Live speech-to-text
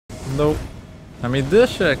Nope. I mean, this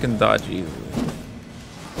shit I can dodge easily.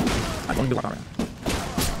 I don't do it around.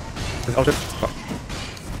 Oh shit. Fuck.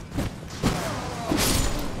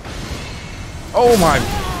 Oh my.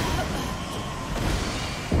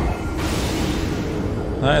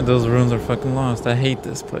 Alright, those rooms are fucking lost. I hate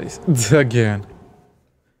this place. Again.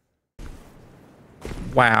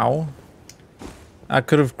 Wow. I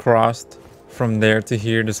could have crossed from there to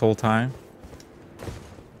here this whole time.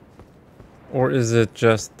 Or is it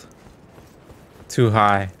just too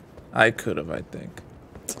high? I could have, I think.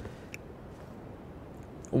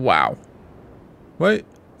 Wow. Wait,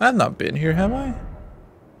 I've not been here, have I?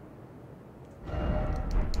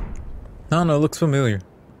 No, no, it looks familiar.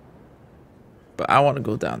 But I want to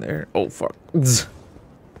go down there. Oh, fuck.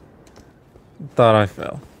 Thought I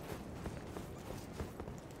fell.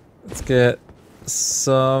 Let's get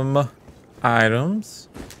some items.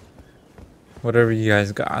 Whatever you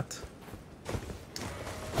guys got.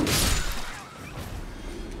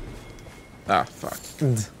 Ah, fuck.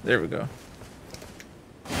 There we go.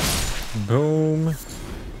 Boom.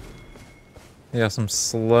 We got some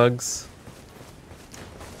slugs.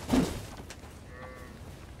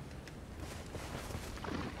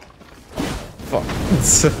 Fuck.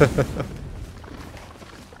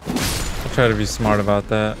 I'll try to be smart about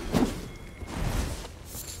that.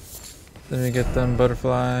 Let me get them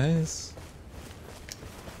butterflies.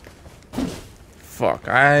 Fuck,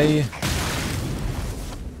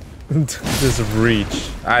 this reach.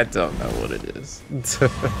 I don't know what it is.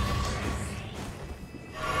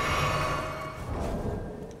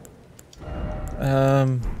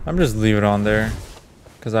 I'm just leave it on there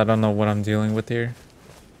because I don't know what I'm dealing with here.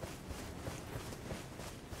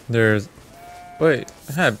 There's... Wait,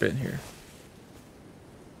 I have been here.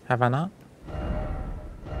 Have I not?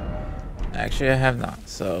 Actually, I have not,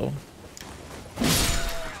 so...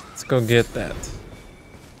 Let's go get that.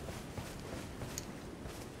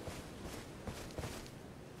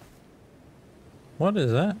 What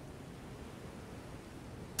is that?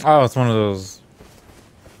 Oh, it's one of those...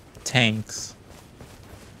 tanks.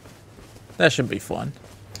 That should be fun.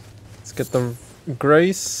 Let's get the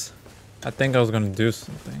grace. I think I was gonna do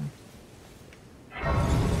something.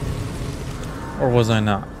 Or was I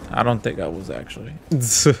not? I don't think I was actually.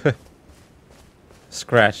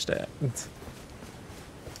 Scratch that.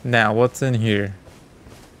 Now, what's in here?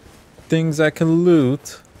 Things I can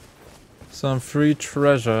loot. Some free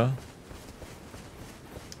treasure.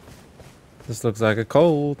 This looks like a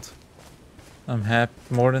cult. I'm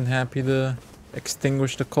more than happy to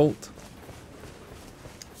extinguish the cult.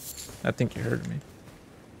 I think you heard me.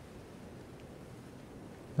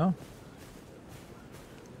 No.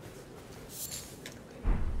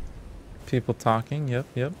 People talking. Yep,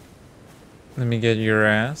 yep. Let me get your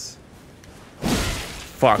ass.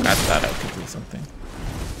 Fuck, I thought I could do something.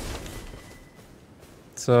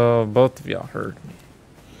 So, both of y'all heard me.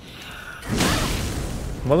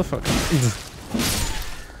 Motherfucker.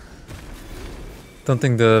 Don't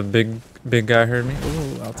think the big guy heard me.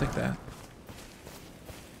 Ooh, I'll take that.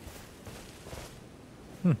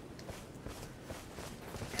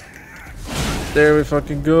 There we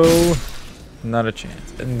fucking go. Not a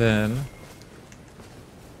chance. And then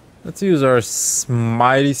let's use our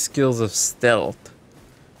mighty skills of stealth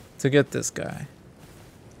to get this guy.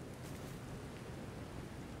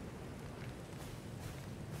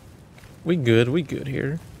 We good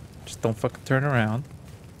here. Just don't fucking turn around.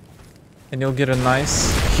 And you'll get a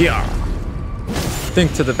nice thing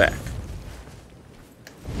to the back.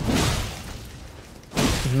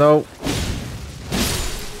 Nope.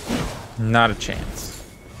 Not a chance.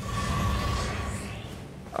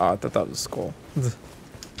 Oh, I thought that was a skull.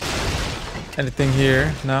 Anything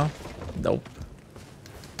here? No? Nope.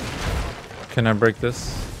 Can I break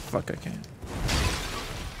this? Fuck, I can't.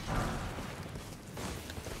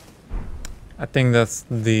 I think that's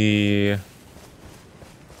the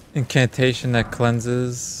incantation that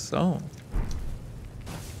cleanses. Oh.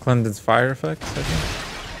 Cleanses fire effects, I think.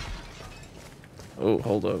 Oh,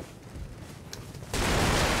 hold up.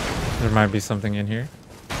 There might be something in here.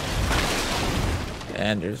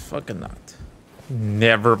 And there's fucking not.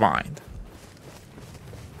 Never mind.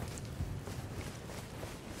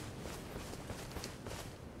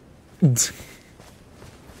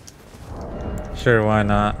 Sure, why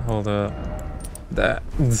not? Hold up. That.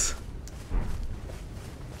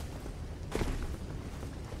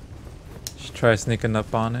 Should try sneaking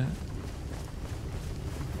up on it.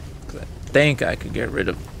 'Cause I think I could get rid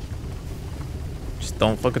of it. Just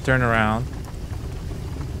don't fucking turn around.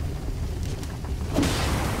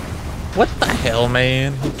 What the hell,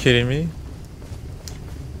 man? You kidding me?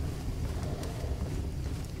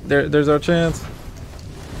 There's our chance.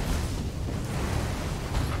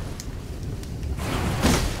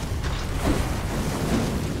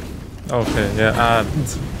 Okay, yeah,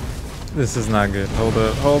 this is not good. Hold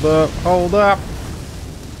up, hold up, hold up.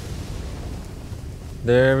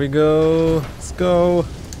 There we go. Let's go.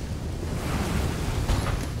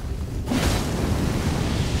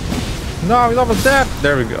 No, he's almost dead.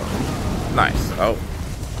 There we go. Nice. Oh.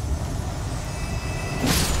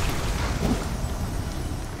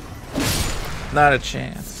 Not a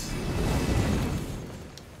chance.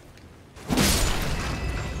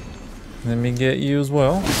 Let me get you as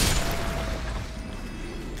well.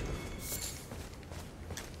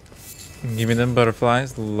 Give me them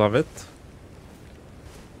butterflies. Love it.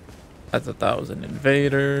 I thought that was an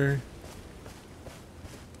invader.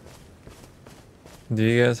 Do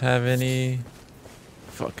you guys have any?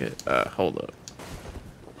 Fuck it. Hold up.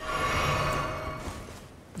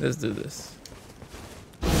 Let's do this.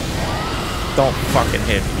 Don't fucking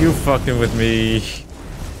hit. You fucking with me.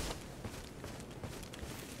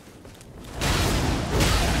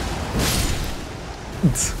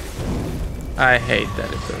 I hate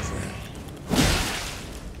that it does that.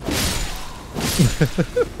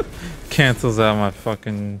 Cancels out my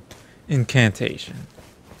fucking incantation.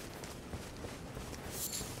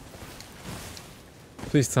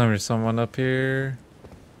 Please tell me there's someone up here.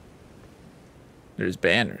 There's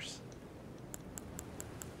banners.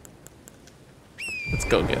 Let's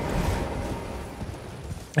go get them.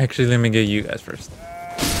 Actually, let me get you guys first.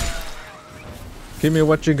 Give me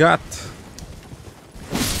what you got.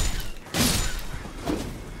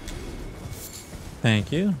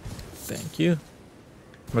 Thank you. Thank you.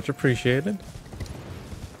 Much appreciated.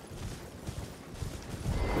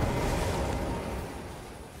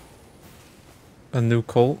 A new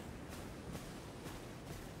Colt?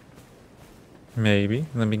 Maybe.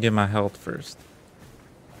 Let me get my health first.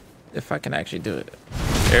 If I can actually do it.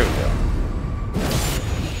 There we go.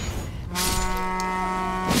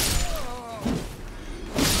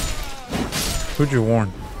 Who'd you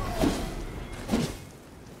warn?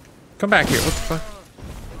 Come back here. What the fuck?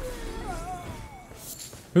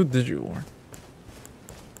 Who did you warn?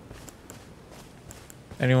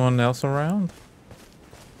 Anyone else around?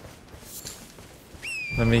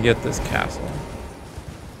 Let me get this castle.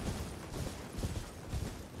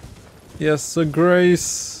 Yes, Sir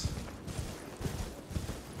Grace.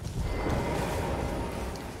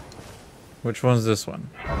 Which one's this one?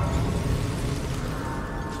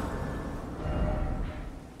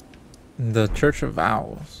 The Church of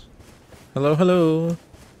Owls. Hello, hello.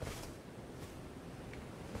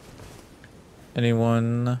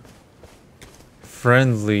 Anyone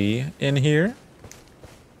friendly in here?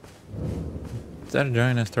 Is that a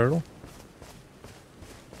giant ass turtle?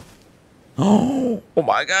 Oh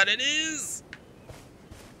my god, it is!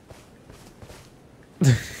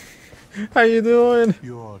 How you doing?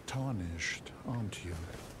 You're tarnished, aren't you?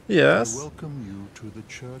 Yes. I welcome you to the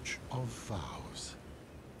Church of Vows.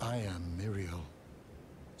 I am Miriel,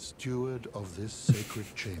 steward of this sacred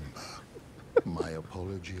chamber. My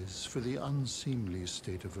apologies for the unseemly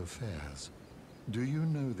state of affairs. Do you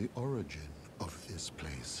know the origin of this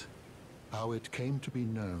place? How it came to be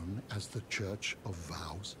known as the Church of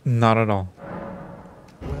Vows? Not at all.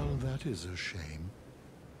 Well, that is a shame.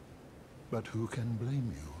 But who can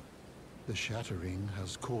blame you? The shattering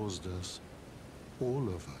has caused us, all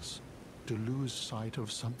of us, to lose sight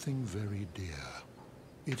of something very dear.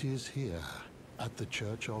 It is here, at the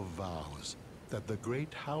Church of Vows, that the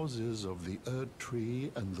great houses of the Erd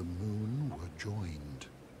Tree and the Moon were joined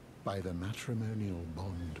by the matrimonial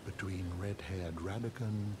bond between red-haired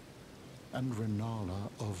Radagon and Renala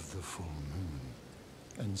of the Full Moon.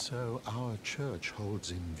 And so our church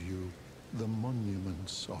holds in view the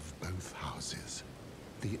monuments of both houses,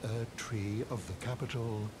 the Erd Tree of the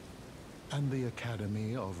capital and the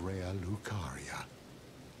Academy of Rea Lucaria.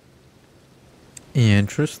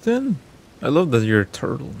 Interesting. I love that you're a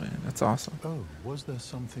turtle, man. That's awesome. Oh, was there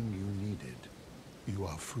something you needed? You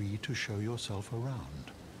are free to show yourself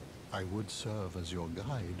around. I would serve as your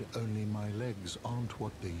guide, only my legs aren't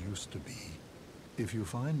what they used to be. If you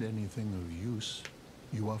find anything of use,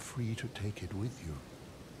 you are free to take it with you.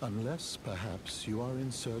 Unless, perhaps, you are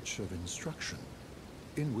in search of instruction,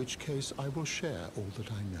 in which case I will share all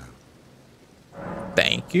that I know.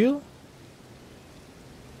 Thank you.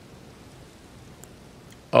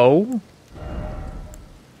 Oh.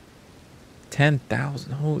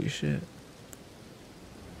 10,000. Holy shit.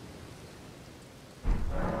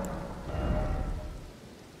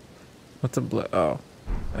 What's a oh.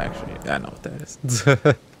 Actually, I know what that is.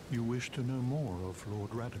 You wish to know more of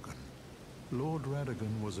Lord Radagon? Lord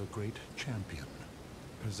Radagon was a great champion,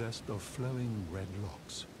 possessed of flowing red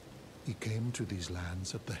locks. He came to these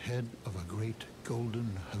lands at the head of a great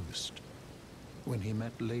golden host. when he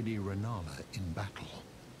met Lady Renala in battle.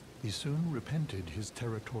 He soon repented his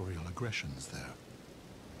territorial aggressions there,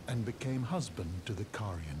 and became husband to the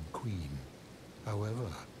Carian queen. However,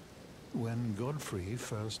 when Godfrey,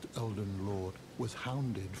 first Elden Lord, was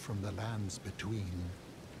hounded from the lands between,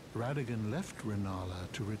 Radagon left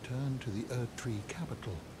Renala to return to the Erdtree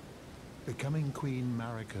capital, becoming Queen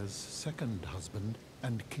Marika's second husband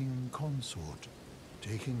and king consort,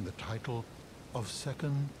 taking the title of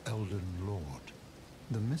Second Elden Lord.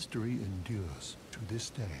 The mystery endures to this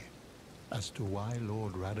day as to why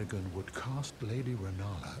Lord Radagon would cast Lady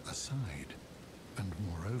Renala aside, and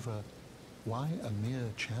moreover, why a mere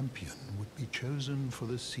champion would be chosen for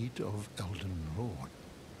the seat of Elden Lord.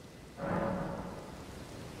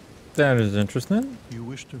 That is interesting. You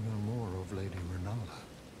wish to know more of Lady Renala?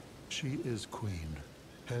 She is queen,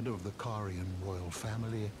 head of the Carian royal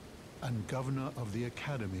family, and governor of the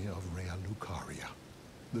Academy of Rea Lucaria,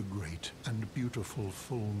 the great and beautiful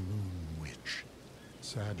full moon witch.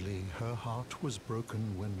 Sadly, her heart was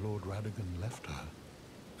broken when Lord Radagon left her,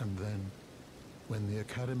 and then, when the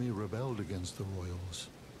Academy rebelled against the royals,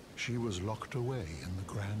 she was locked away in the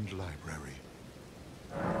Grand Library.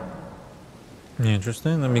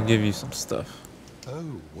 Interesting. Let me give you some stuff.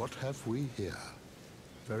 Oh, what have we here?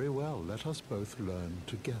 Very well, let us both learn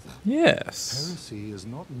together. Yes. Heresy is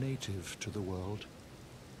not native to the world.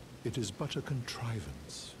 It is but a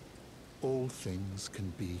contrivance. All things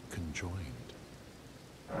can be conjoined.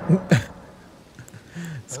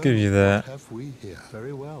 Let's give you that. What have we here?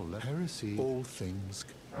 Very well, let heresy all things.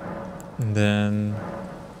 And then,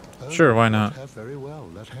 sure, why not? Very well,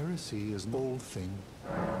 let heresy is all thing.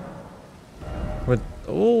 But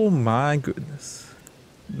oh my goodness,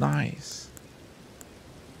 nice.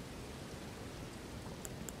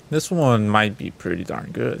 This one might be pretty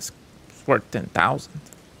darn good. It's worth 10,000.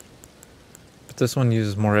 But this one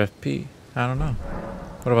uses more FP. I don't know.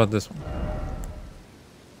 What about this one?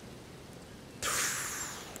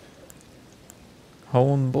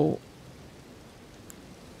 Hone bolt.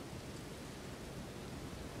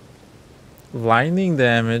 Lightning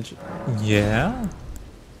damage. Yeah.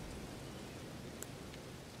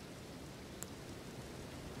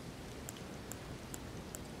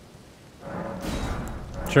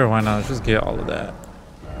 Sure, why not? Let's just get all of that.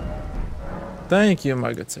 Thank you,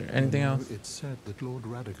 my good sir. Anything else? It's said that Lord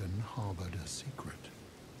Radagon harbored a secret.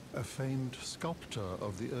 A famed sculptor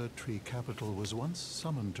of the Erdtree capital was once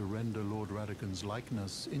summoned to render Lord Radagon's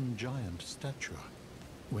likeness in giant stature,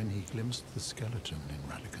 when he glimpsed the skeleton in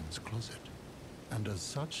Radagon's closet. And as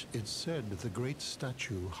such, it's said the great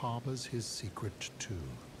statue harbors his secret too.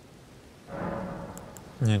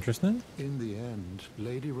 Interesting. In the end,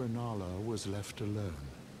 Lady Renala was left alone,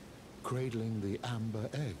 cradling the amber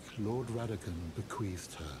egg Lord Radagon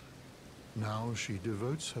bequeathed her. Now she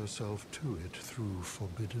devotes herself to it through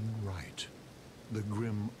forbidden rite, the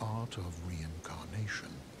grim art of reincarnation.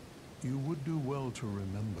 You would do well to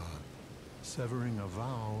remember, severing a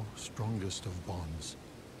vow, strongest of bonds,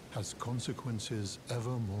 has consequences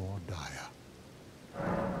ever more dire.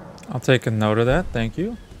 I'll take a note of that. Thank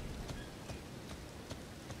you.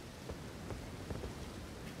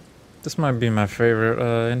 This might be my favorite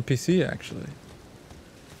NPC, actually.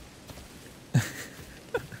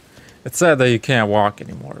 It's sad that you can't walk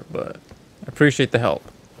anymore, but I appreciate the help.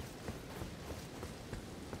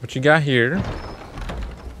 What you got here?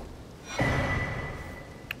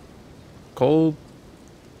 Cold.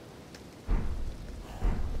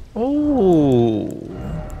 Oh.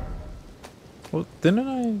 Well,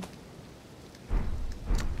 didn't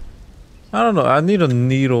I don't know. I need a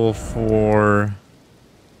needle for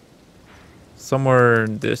somewhere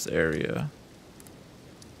in this area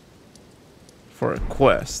for a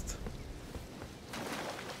quest.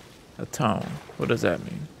 Atone. What does that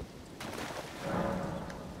mean?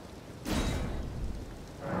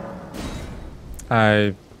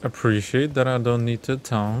 I appreciate that I don't need to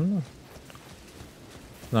atone.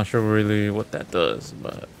 Not sure really what that does,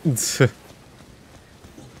 but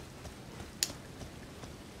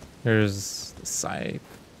here's the site.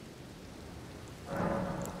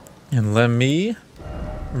 And let me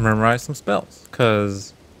memorize some spells,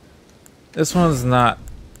 because this one's not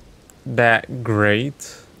that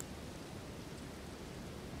great.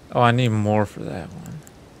 Oh, I need more for that one.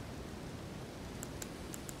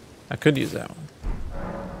 I could use that one.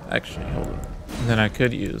 Actually, hold it. And then I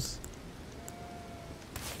could use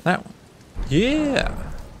that one. Yeah!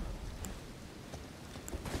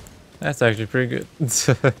 That's actually pretty good.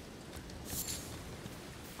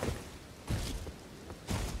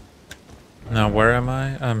 Now, where am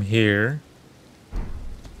I? I'm here.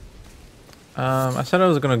 I said I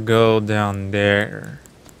was gonna go down there.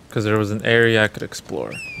 Because there was an area I could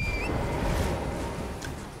explore.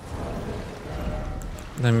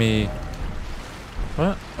 Let me...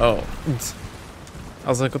 What? Oh. I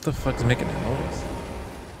was like, what the fuck is making that noise?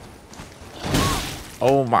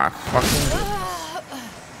 Oh my fucking goodness.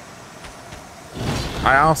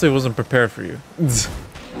 I honestly wasn't prepared for you.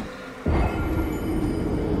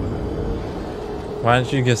 Why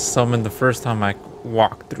didn't you get summoned the first time I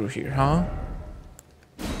walked through here, huh?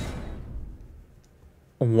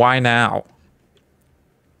 Why now?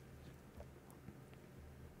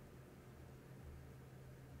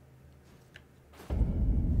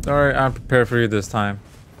 Alright, I'm prepared for you this time.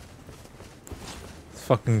 Let's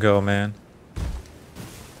fucking go, man.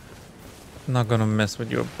 I'm not gonna mess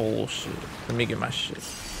with your bullshit. Let me get my shit.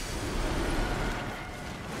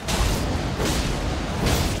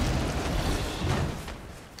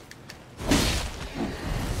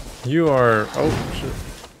 You are... Oh, shit.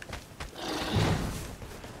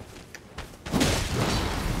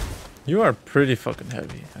 You are pretty fucking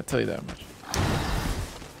heavy. I tell you that much.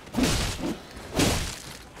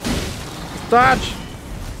 Dodge!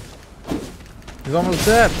 He's almost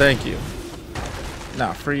dead. Thank you.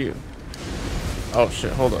 Nah, for you. Oh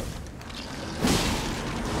shit, hold up.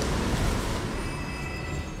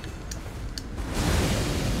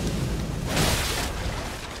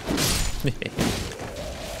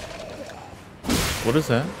 What is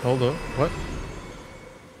that? Hold up. What?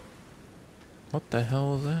 What the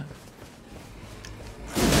hell is that?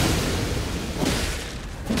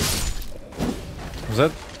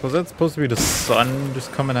 Was that supposed to be the sun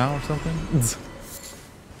just coming out or something?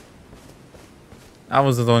 I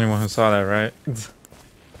was the only one who saw that, right?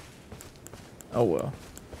 Oh well.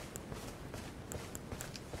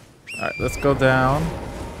 Alright, let's go down.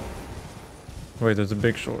 Wait, there's a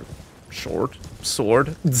big sword.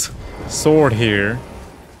 Sword here.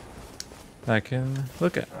 I can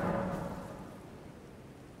look at.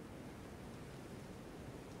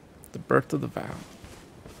 The birth of the vow.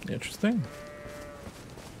 Interesting.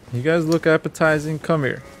 You guys look appetizing. Come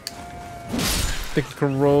here. Think you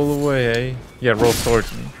can roll away, eh? Yeah, roll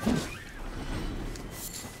towards me.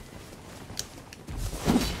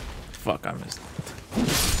 Fuck, I missed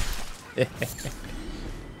it.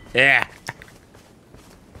 Yeah.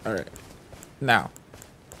 Alright. Now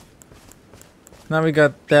we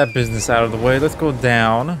got that business out of the way. Let's go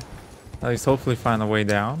down. At least hopefully find a way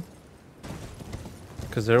down.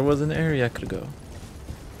 Because there was an area I could go.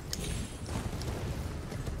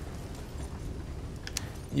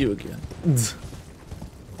 You again.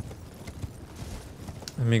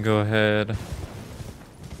 Let me go ahead.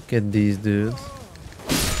 Get these dudes.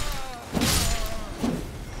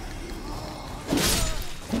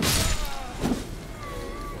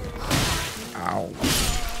 Ow.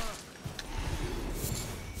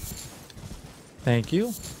 Thank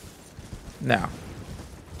you. Now,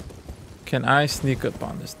 can I sneak up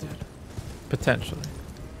on this dude? Potentially.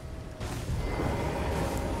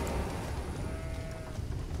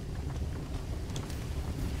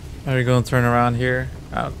 Are you going to turn around here?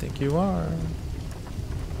 I don't think you are.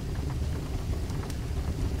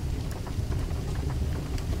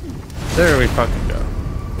 There we fucking go.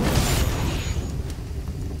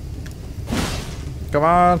 Come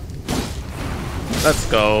on. Let's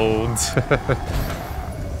go.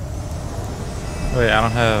 Wait, I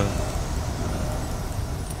don't have...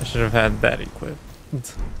 I should have had that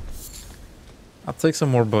equipped. I'll take some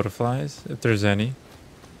more butterflies, if there's any.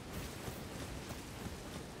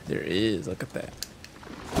 There is, look at that.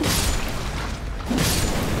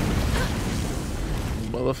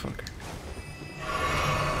 Motherfucker.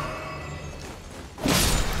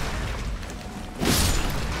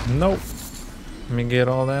 Nope. Let me get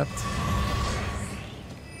all that.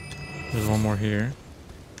 There's one more here.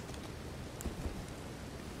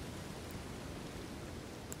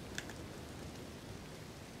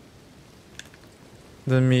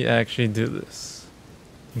 Let me actually do this.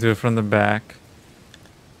 Do it from the back.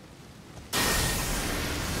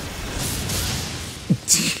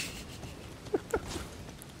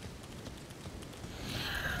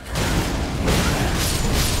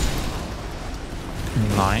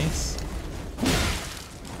 Nice.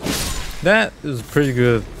 That is a pretty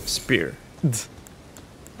good spear.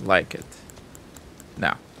 Like it.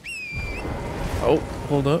 Now. Oh,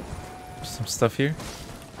 hold up. Some stuff here.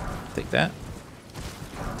 Take that.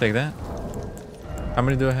 Take that. How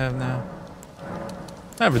many do I have now?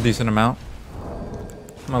 I have a decent amount.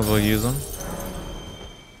 Might as well use them.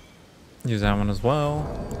 Use that one as well.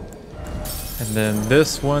 And then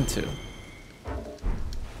this one too.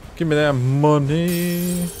 Give me that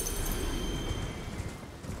money.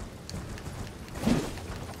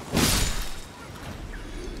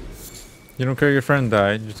 You don't care your friend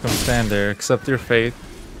died. You're just gonna stand there, accept your fate.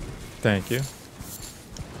 Thank you.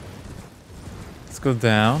 Let's go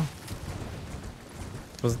down.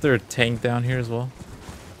 Wasn't there a tank down here as well?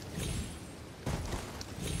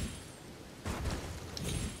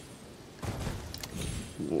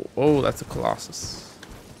 Whoa, that's a Colossus.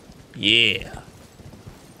 Yeah.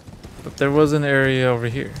 But there was an area over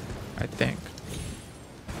here, I think.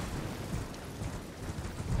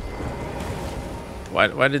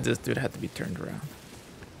 Why did this dude have to be turned around?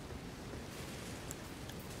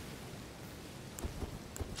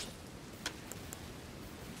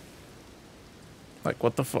 Like,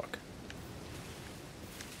 what the fuck?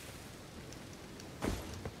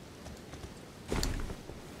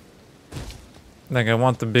 Like, I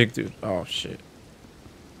want the big dude. Oh, shit.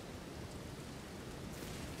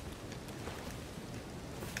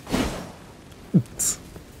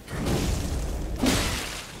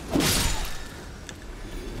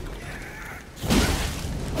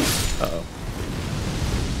 Uh-oh.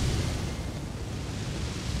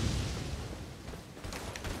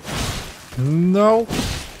 No.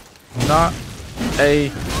 Not a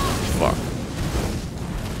fuck.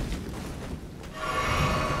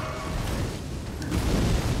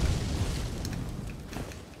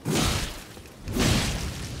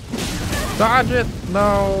 Dodge it!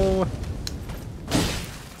 No!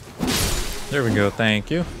 There we go, thank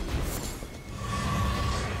you.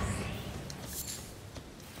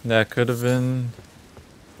 That could have been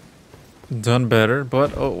done better,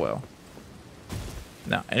 but oh well.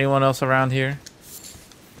 Now, anyone else around here?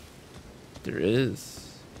 There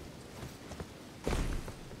is.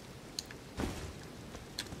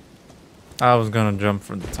 I was gonna jump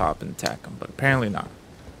from the top and attack him, but apparently not.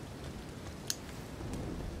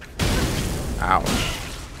 Ouch.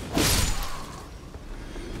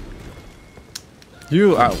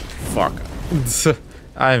 You, oh, fuck.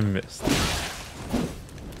 I missed.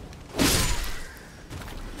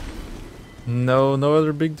 No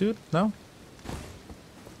other big dude? No?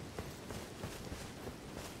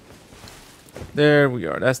 There we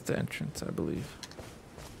are. That's the entrance, I believe.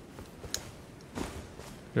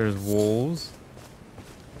 There's wolves.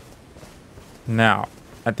 Now,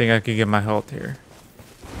 I think I could get my health here.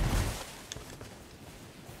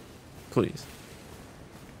 Please.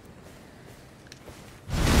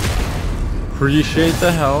 Appreciate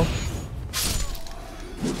the help.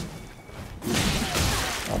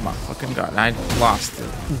 Oh my fucking god, I lost it.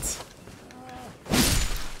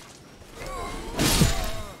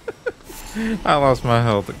 I lost my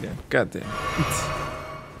health again. God damn it.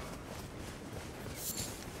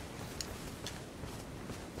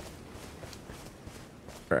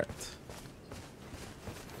 Right.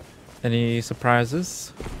 Any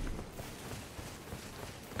surprises?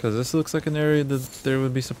 Because this looks like an area that there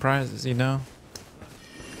would be surprises, you know?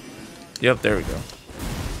 Yep, there we go.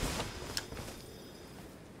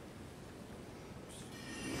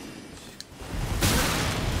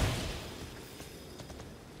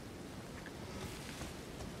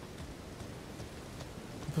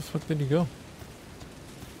 Where the fuck did he go?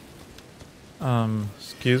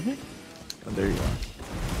 Excuse me? Oh, there you are.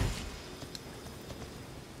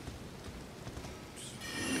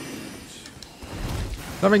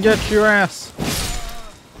 Let me get your ass.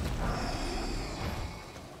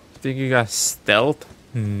 Think you got stealth?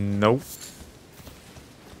 Nope.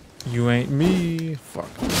 You ain't me.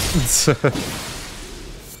 Fuck.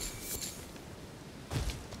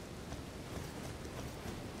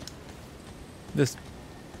 This.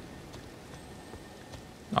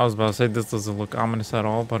 I was about to say this doesn't look ominous at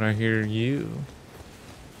all, but I hear you.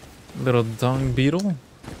 Little dung beetle.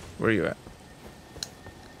 Where are you at?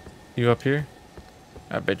 You up here?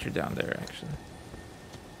 I bet you're down there, actually.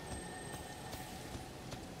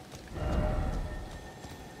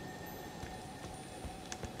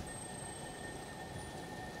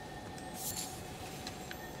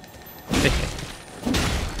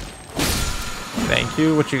 Thank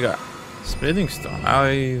you. What you got? Smithing stone.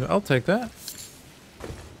 I'll take that.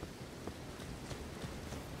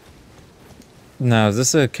 Now, is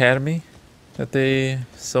this an academy that they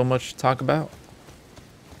so much talk about?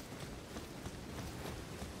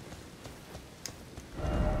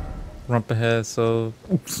 Rump ahead, so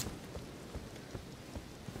oops.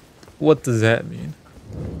 What does that mean?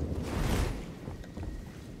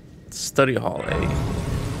 Study hall, eh?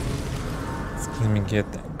 Let me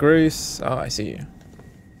get that. Grace. Oh, I see you.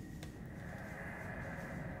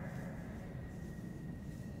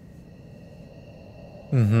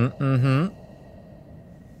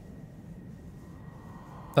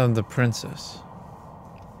 I'm the princess.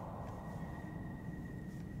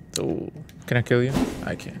 Oh, can I kill you?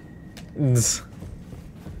 I can.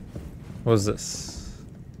 What's this?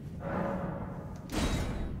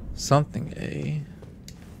 Something A.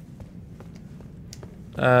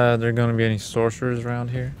 There gonna be any sorcerers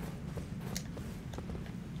around here?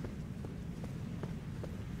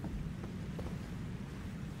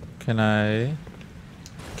 Can I?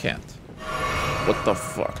 Can't. What the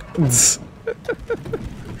fuck?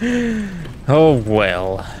 Oh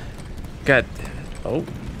well. God damn it. Oh.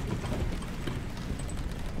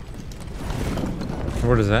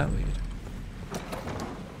 Where does that lead?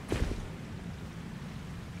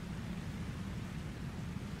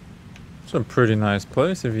 It's a pretty nice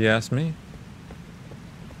place if you ask me.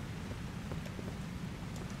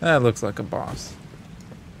 That looks like a boss.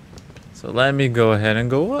 So let me go ahead and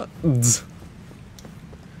go up.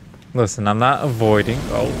 Listen, I'm not avoiding.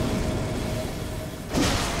 Oh.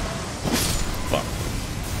 Fuck.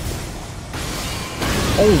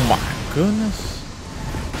 Oh my goodness.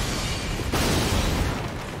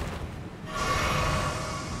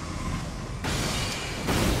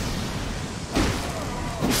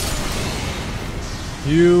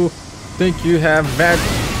 You think you have magic?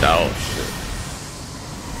 Oh shit.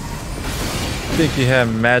 Think you have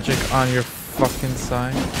magic on your fucking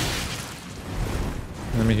side?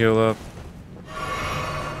 Let me heal up.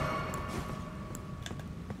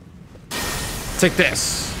 Take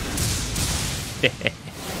this.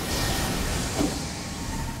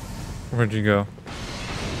 Where'd you go?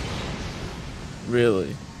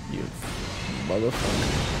 Really? You motherfucker.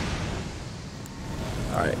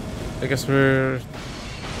 Alright. I guess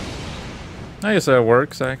that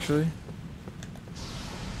works actually.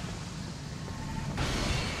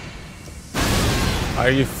 Are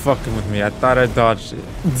you fucking with me? I thought I dodged it.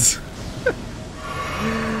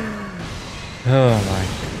 Oh my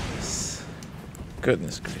goodness.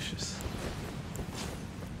 Goodness gracious.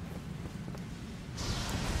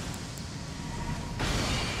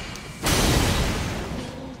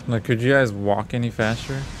 Like, could you guys walk any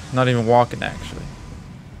faster? Not even walking actually.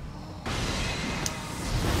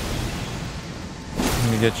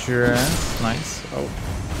 Let me get your ass. Nice. Oh.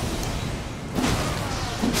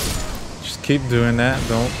 Keep doing that.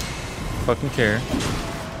 Don't fucking care.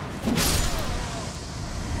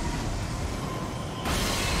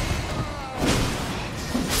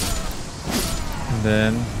 And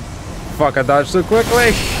then, fuck! I dodged so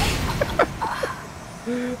quickly.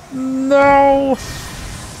 No.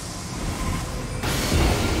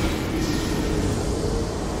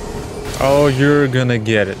 Oh, you're gonna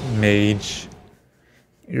get it, mage.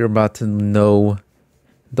 You're about to know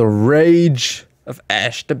the rage of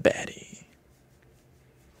Ash the Baddie.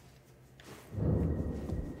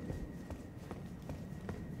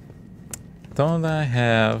 Don't I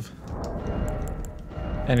have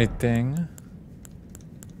anything?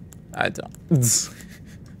 I don't.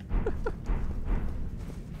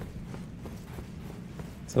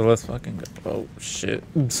 So let's fucking go. Oh shit.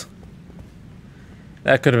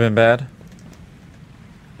 That could have been bad.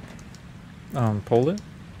 Pull it.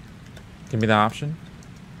 Give me the option.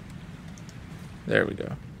 There we go.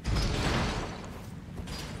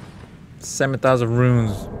 7,000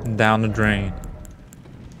 runes down the drain.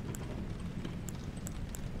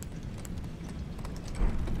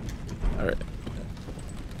 Alright.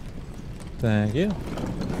 Thank you.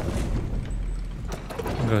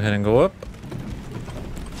 Go ahead and go up.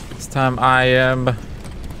 This time I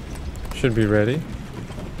should be ready.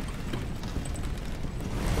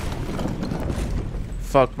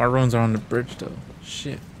 Fuck, my runes are on the bridge though.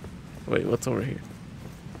 Shit. Wait, what's over here?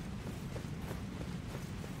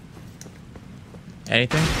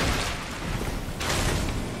 Anything?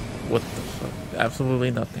 What the fuck?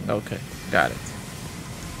 Absolutely nothing. Okay, got it.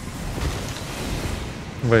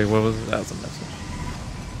 Wait, what was it? That was a message.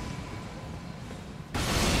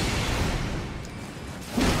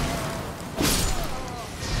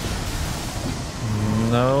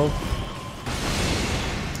 Nope.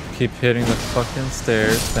 Keep hitting the fucking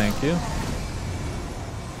stairs. Thank you.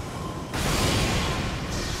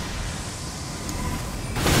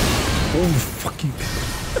 Oh, fucking.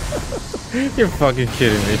 You're fucking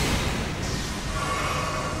kidding me.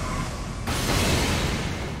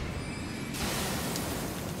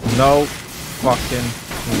 No fucking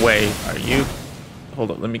way. Are you?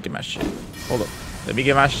 Hold up. Let me get my shit. Hold up. Let me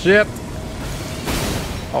get my shit.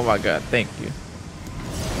 Oh my god. Thank you.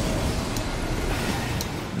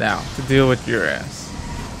 Now, to deal with your ass.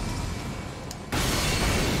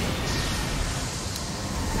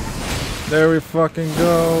 There we fucking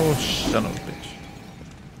go. Son of a bitch.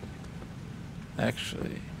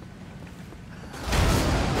 Actually.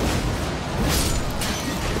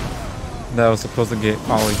 That was supposed to get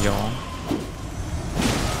all of y'all.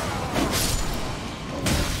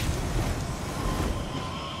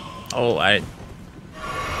 Oh, I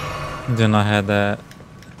did not have that.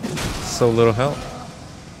 So little help.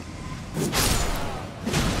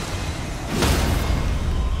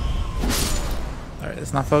 Alright,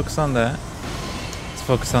 let's not focus on that. Let's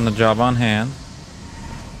focus on the job on hand.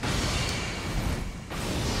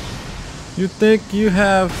 You think you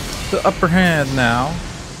have the upper hand now?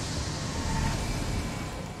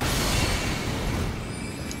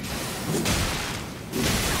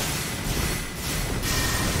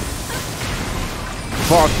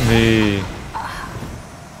 Fuck me.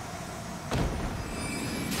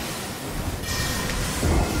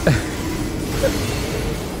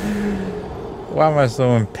 Why am I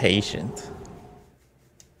so impatient?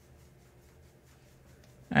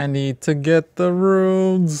 I need to get the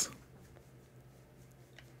runes.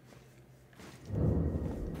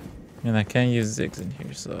 And I can't use Ziggs in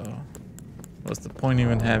here, so what's the point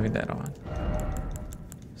even having that on?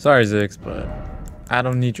 Sorry, Ziggs, but I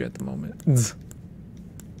don't need you at the moment.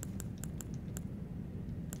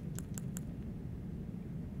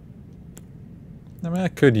 I mean, I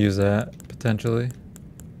could use that, potentially.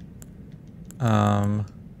 I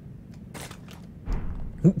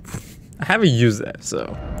haven't used that,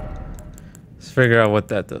 so let's figure out what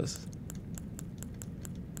that does.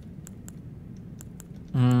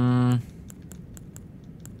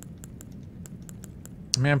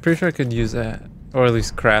 I mean, I'm pretty sure I could use that, or at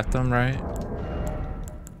least craft them, right?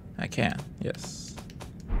 I can, yes.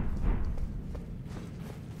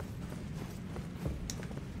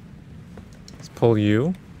 Let's pull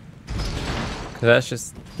you, cause that's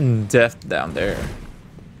just death down there.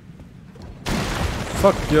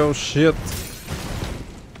 Fuck your shit.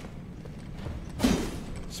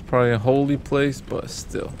 It's probably a holy place, but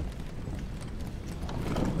still.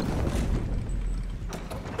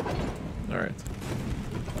 Alright.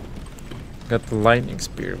 Got the lightning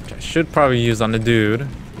spear, which I should probably use on the dude.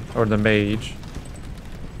 Or the mage.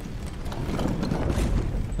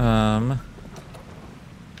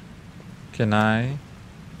 Can I?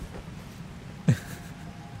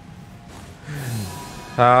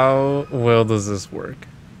 How well does this work?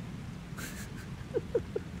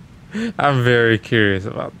 I'm very curious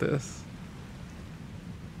about this.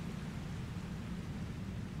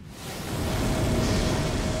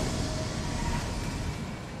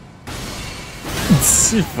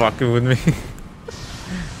 You fucking with me?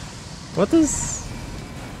 What does?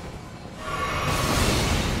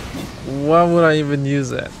 Why would I even use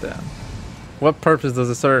that then? What purpose does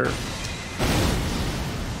it serve?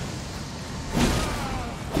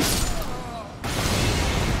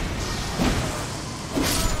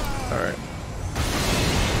 Alright.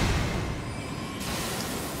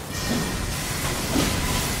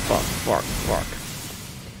 Fuck.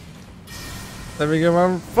 Let me get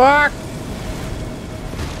my fuck!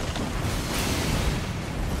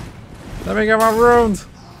 Let me get my runes!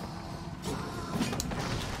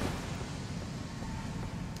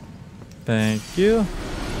 Thank you.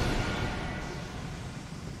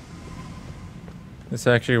 This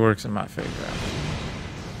actually works in my favor.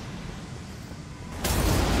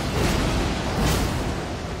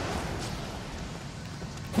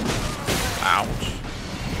 Ouch.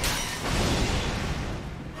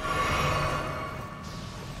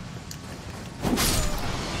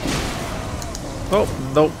 Oh,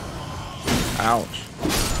 nope. Ouch.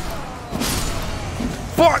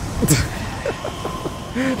 Fuck!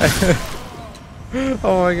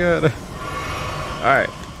 Oh my god. Alright.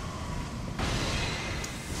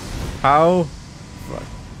 How? Fuck.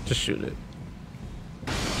 Just shoot it.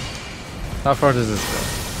 How far does this go?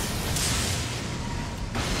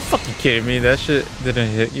 Fucking kidding me? That shit didn't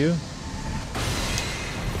hit you?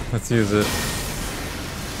 Let's use it.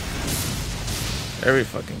 There we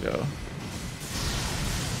fucking go.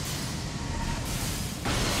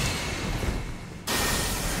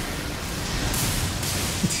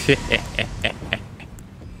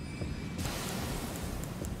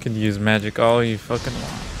 Could use magic all you fucking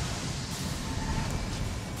want.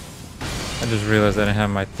 I just realized I didn't have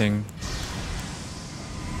my thing.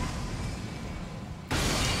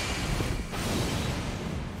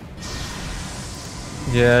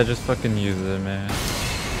 Yeah, just fucking use it, man.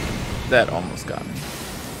 That almost got me.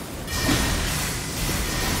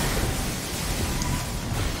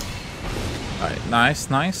 Alright,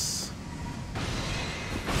 nice.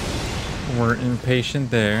 We're impatient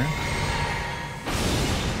there.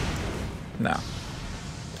 Now.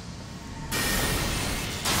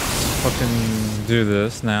 Fucking do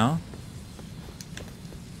this now.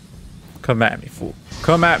 Come at me, fool.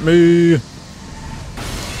 Come at me!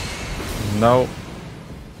 Nope.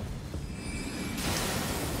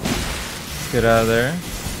 Let's get out of there.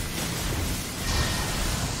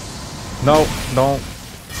 No, don't.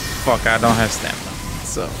 Fuck, I don't have stamina.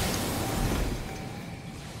 So.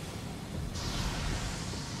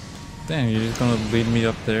 Damn, you're just gonna lead me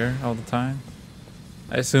up there all the time?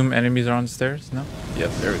 I assume enemies are on the stairs? No?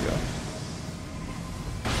 Yep, there we go.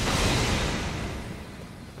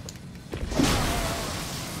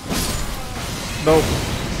 Nope.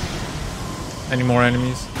 Any more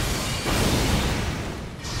enemies?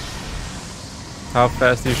 How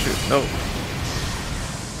fast do you shoot? Nope.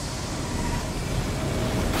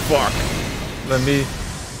 Fuck. Let me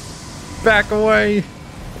back away.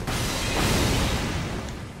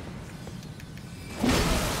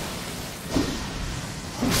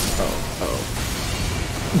 Oh.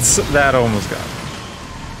 That almost got me.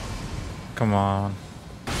 Come on.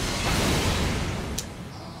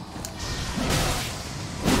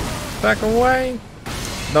 Back away.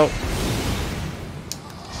 Nope.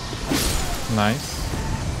 Nice.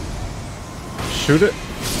 Shoot it.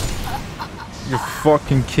 You're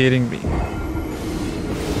fucking kidding me.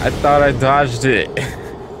 I thought I dodged it.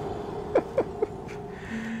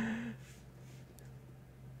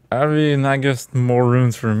 I mean, I guess more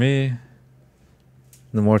runes for me.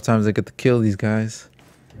 The more times I get to kill these guys.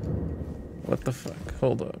 What the fuck?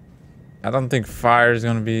 Hold up. I don't think fire is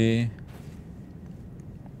gonna be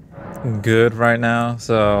good right now,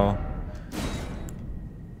 so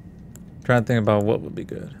trying to think about what would be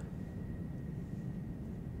good.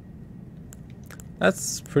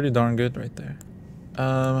 That's pretty darn good right there.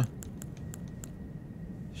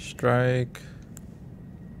 Strike.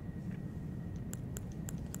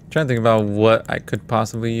 Trying to think about what I could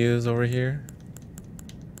possibly use over here.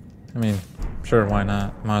 I mean, sure, why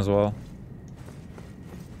not? Might as well.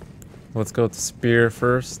 Let's go with the spear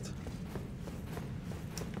first.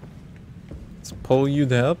 Let's pull you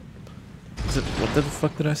up. What the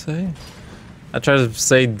fuck did I say? I tried to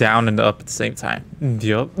say down and up at the same time.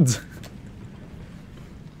 Yup.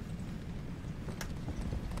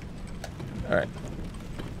 Alright.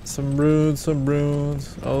 Some runes, some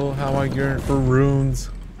runes. Oh, how I yearn for runes.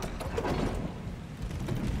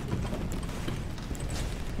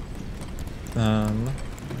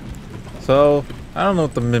 So, I don't know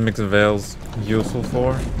what the Mimic's Veil's useful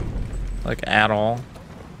for. Like, at all.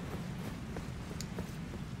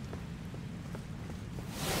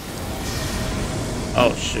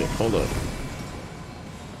 Oh shit, hold up.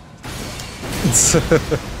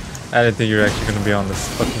 I didn't think you were actually gonna be on this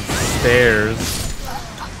fucking stairs.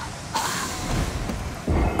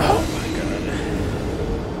 Oh my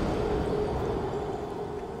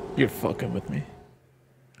god. You're fucking with me.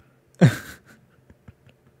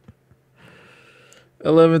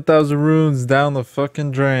 11,000 runes down the fucking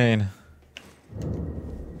drain.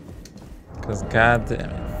 Cause goddamn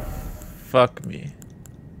it. Fuck me.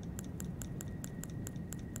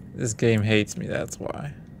 This game hates me, that's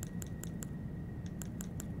why.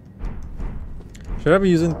 Should I be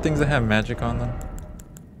using things that have magic on them?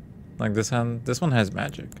 Like this one? This one has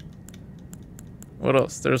magic. What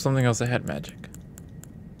else? There's something else that had magic.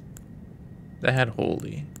 That had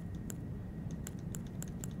holy.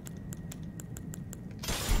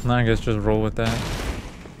 Now I guess just roll with that.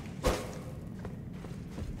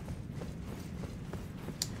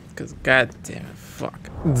 Cause goddamn it, fuck.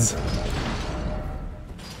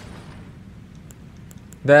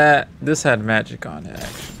 This had magic on it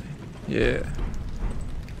actually. Yeah.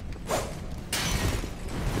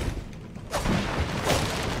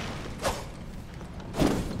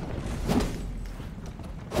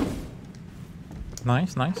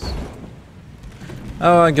 Nice, nice.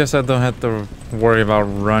 Oh, I guess I don't have to worry about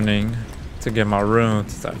running to get my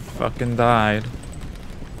runes. I fucking died.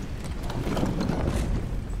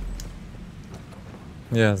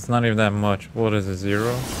 Yeah, it's not even that much. What is it,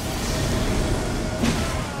 0?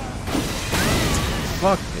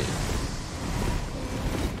 Fuck me.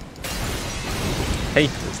 Hate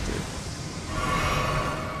this dude.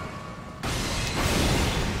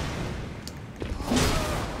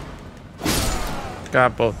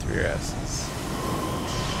 Got both of your asses.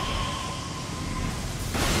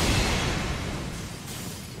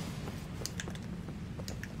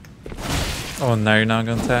 Oh, now you're not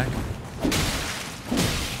gonna attack?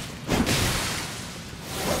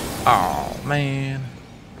 Oh, man.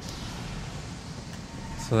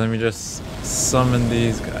 So let me just summon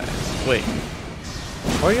these guys. Wait.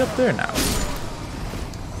 Why are you up there now?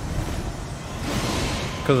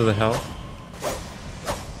 Because of the health?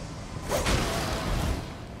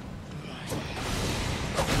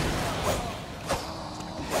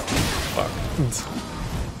 Fuck.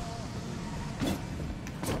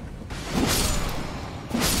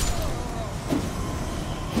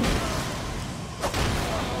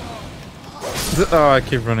 Oh, I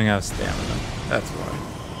keep running out of stamina. That's why.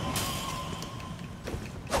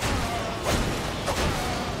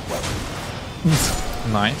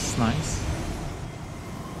 Nice, nice.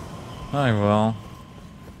 Alright, well.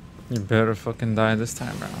 You better fucking die this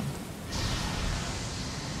time around.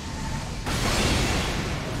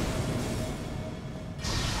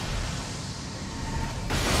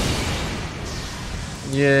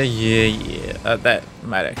 Yeah. That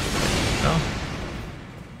might actually work, no?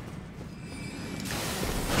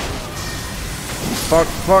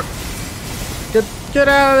 Fuck. Get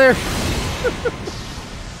out of there!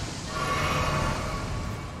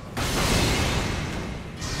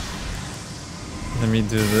 Let me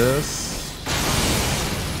do this.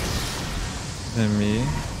 Let me.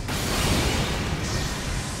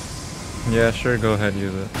 Yeah, sure, go ahead,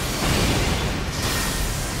 use it.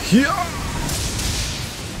 Yeah!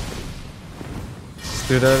 Let's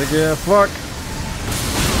do that again. Fuck!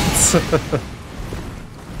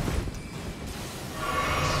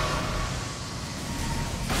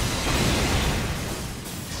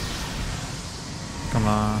 Come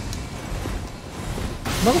on.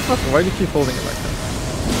 Motherfucker, why do you keep holding it like that?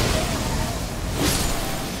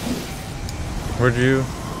 Where'd you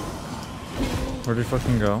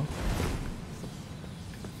fucking go?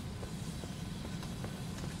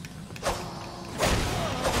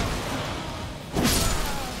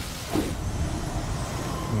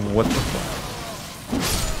 What the fuck?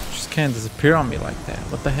 You just can't disappear on me like that.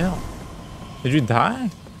 What the hell? Did you die?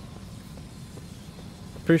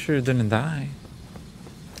 Pretty sure you didn't die.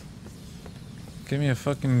 Give me a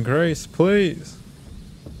fucking grace, please.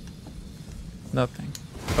 Nothing.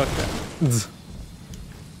 Fuck that.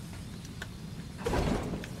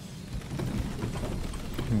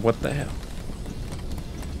 What the hell?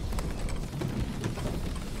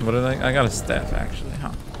 What did I got a staff actually,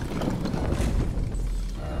 huh?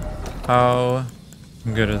 How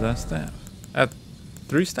good is that staff? At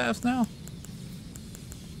 3 staffs now?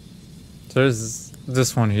 So there's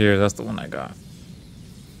this one here, that's the one I got.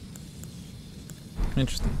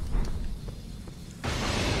 Interesting.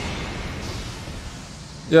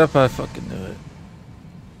 Yep, I fucking knew it.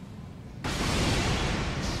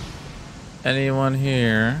 Anyone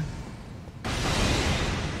here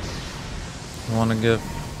wanna give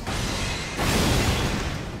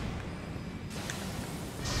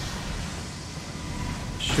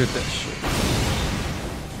shoot that shit.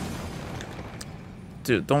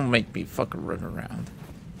 Dude, don't make me fucking run around.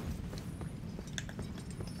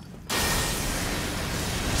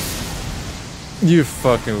 You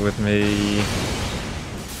fucking with me.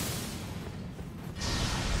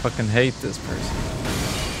 Fucking hate this person.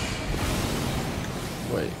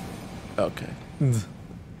 Wait. Okay.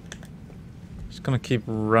 Just gonna keep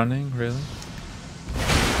running, really?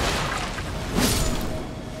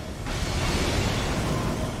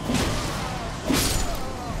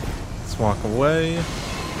 Let's walk away.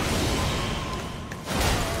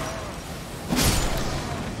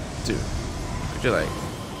 Dude, could you like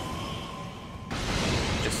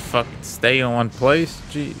just fucking stay in one place?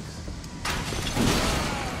 Jeez.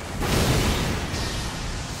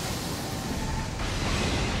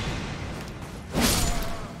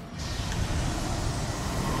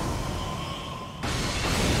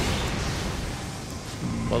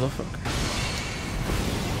 Motherfucker.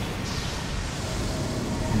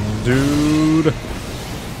 Dude.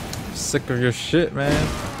 Sick of your shit, man.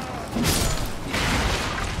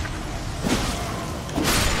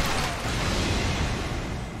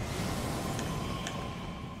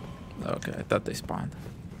 Okay, I thought they spawned.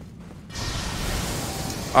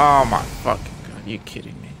 Oh my fucking god, you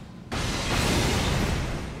kidding me?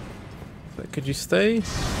 Could you stay?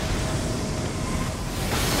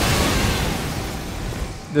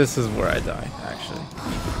 This is where I die, actually.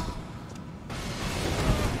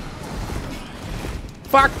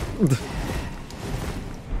 Fuck!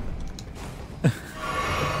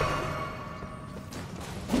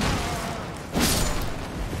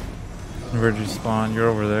 Where'd you spawn? You're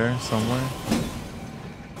over there somewhere.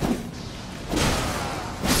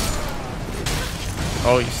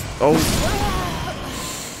 Oh, you. Oh.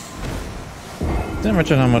 Damn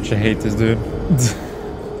much on how much I hate this dude.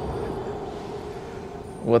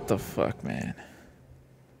 What the fuck, man?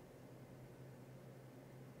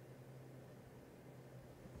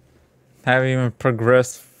 Haven't even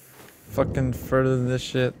progressed fucking further than this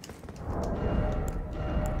shit.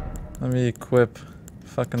 Let me equip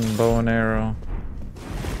fucking bow and arrow.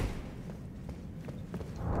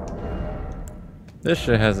 This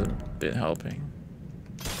shit hasn't been helping.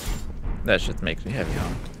 That shit makes me heavy,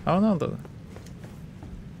 huh? Oh no, though.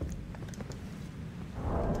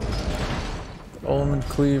 Almond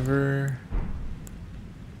cleaver.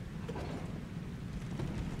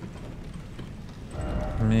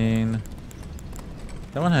 mean,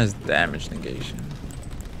 that one has damage negation.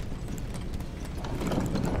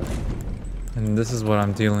 And this is what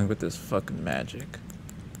I'm dealing with, this fucking magic.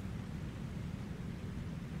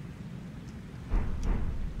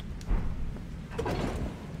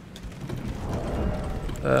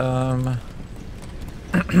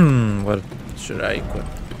 What should I equip?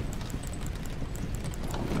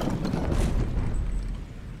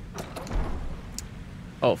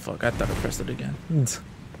 Oh fuck, I thought I pressed it again.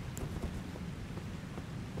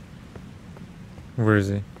 Where is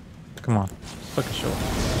he? Come on, fucking show up.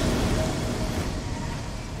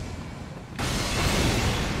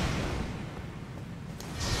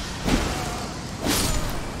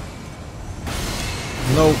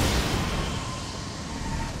 Nope.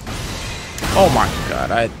 Oh my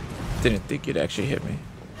god, I didn't think you'd actually hit me.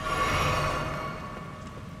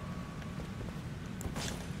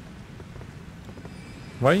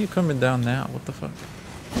 Why are you coming down now? What the fuck?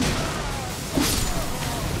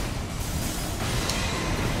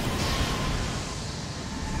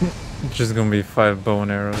 Just gonna be 5 bow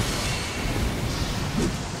and arrows.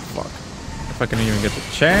 Fuck. If I can even get the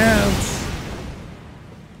chance.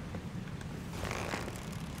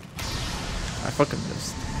 I fucking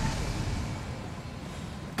missed.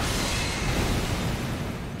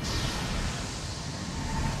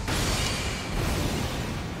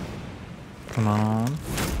 Come on.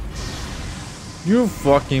 You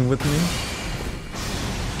fucking with me?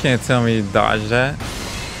 Can't tell me you dodged that.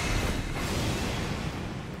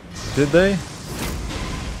 Did they?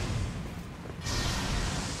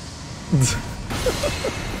 This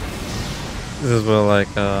is what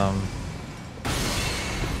like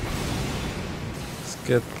let's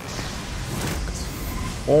get.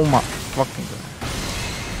 Oh my fucking god.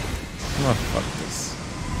 I'm gonna fuck this.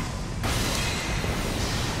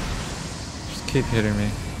 Just keep hitting me.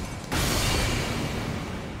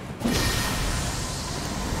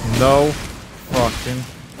 No fucking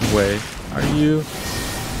way. Are you?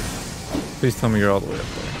 Please tell me you're all the way up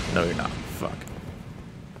there. No, you're not. Fuck.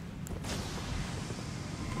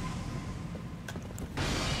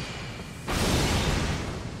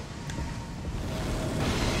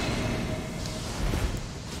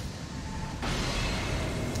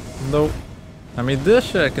 Nope. I mean, this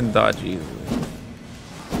shit I can dodge easily.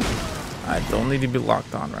 I don't need to be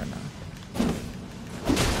locked on right now.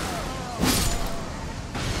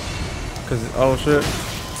 Cause, oh shit.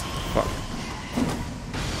 Fuck.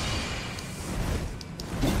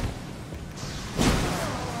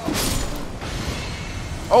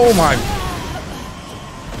 Oh my.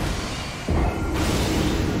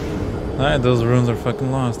 Alright, those runes are fucking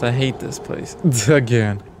lost. I hate this place.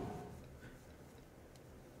 Again.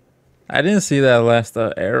 I didn't see that last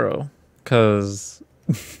arrow. Cause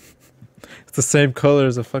it's the same color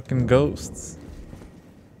as the fucking ghosts.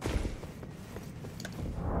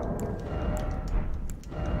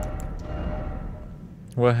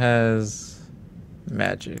 What has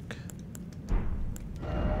magic?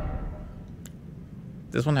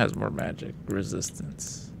 This one has more magic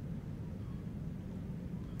resistance.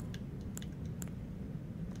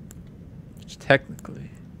 Which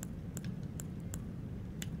technically.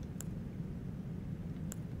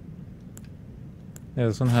 Yeah,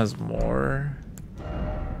 this one has more.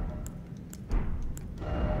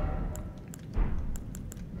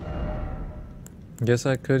 Guess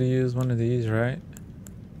I could use one of these, right?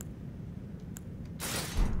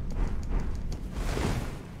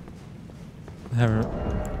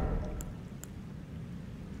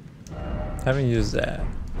 Haven't used that.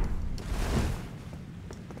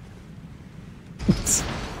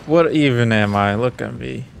 What even am I? Look at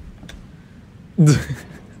me.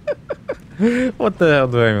 What the hell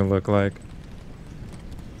do I even look like?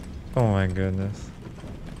 Oh my goodness.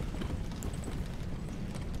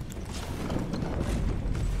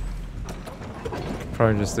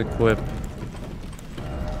 Probably just equip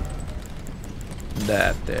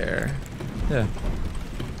that there. Yeah.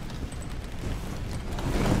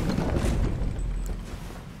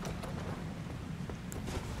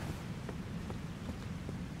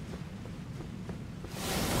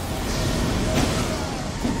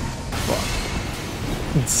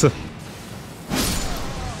 Fuck.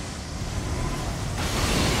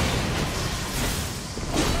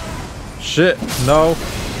 Shit, no.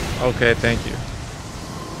 Okay, thank you.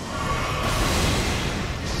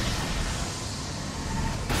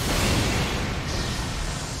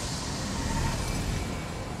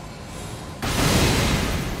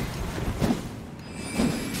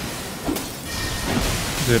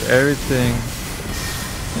 Dude, everything.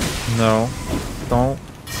 No, don't.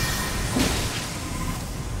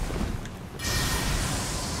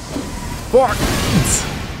 Fuck!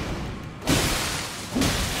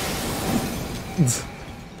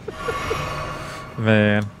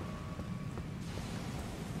 Man.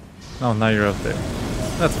 Oh, now you're up there.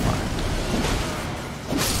 That's fine.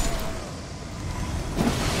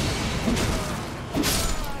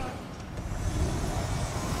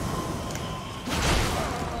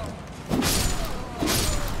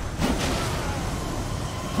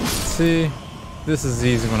 See, this is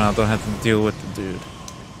easy when I don't have to deal with the dude.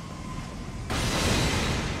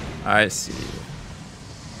 I see you.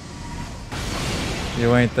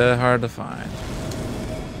 You ain't that hard to find.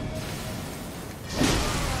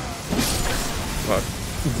 Fuck.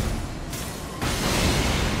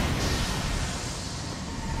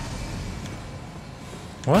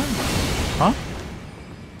 What? Huh?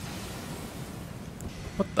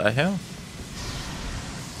 What the hell?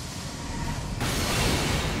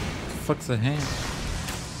 Fuck's a hand?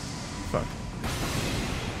 Fuck.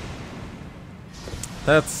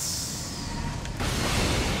 That's...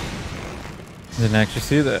 Didn't actually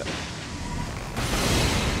see that.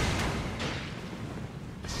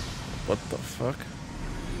 What the fuck?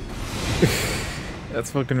 That's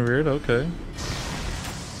fucking weird, okay.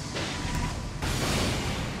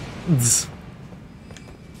 Is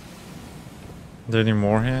there any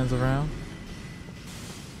more hands around?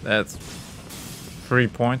 That's 3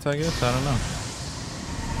 points, I guess? I don't know.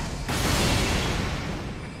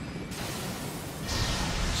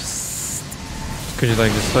 Could you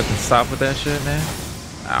like just fucking stop with that shit, man?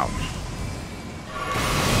 Ouch.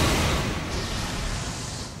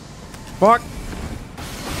 Fuck!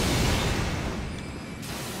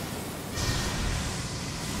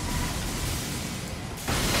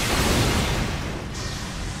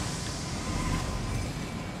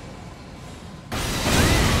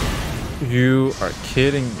 You are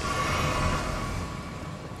kidding me.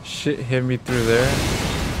 Shit hit me through there.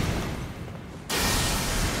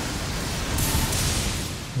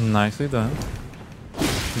 Nicely done.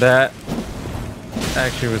 That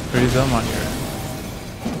actually was pretty dumb on your end.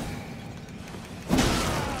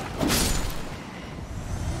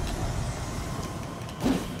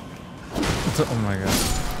 Oh my god.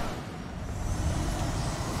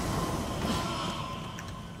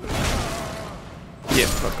 Get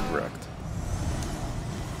fucking wrecked.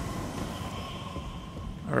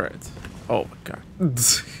 Alright. Oh my god.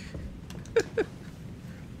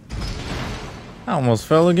 I almost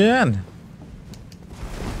fell again.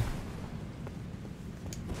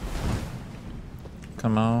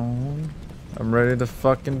 Come on. I'm ready to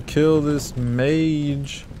fucking kill this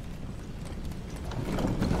mage.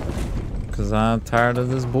 Cause I'm tired of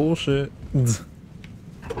this bullshit.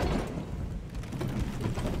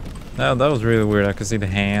 That was really weird. I could see the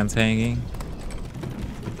hands hanging.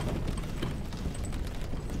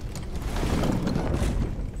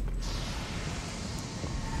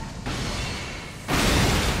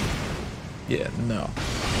 Yeah, no.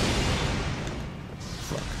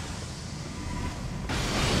 Fuck.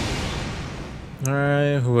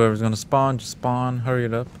 Alright, whoever's gonna spawn, just spawn. Hurry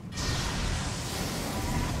it up.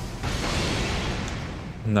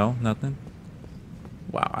 No, nothing?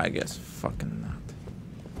 Wow, I guess fucking not.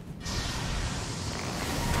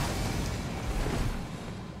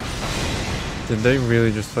 Did they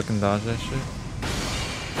really just fucking dodge that shit?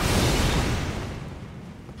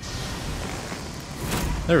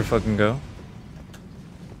 There we fucking go.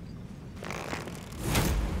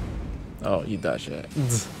 Oh, you dodged that.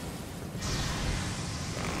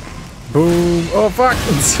 Boom! Oh fuck!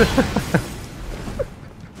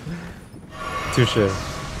 Touche.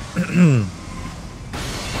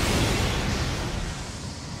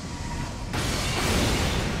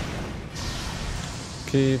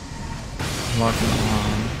 Keep locking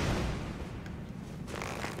on.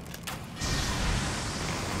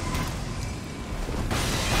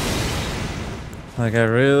 Like I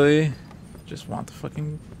really just want to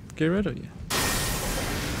fucking get rid of you.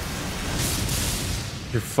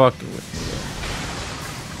 You're fucking with me there.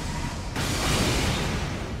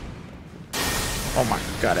 Oh my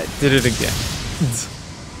god, I did it again.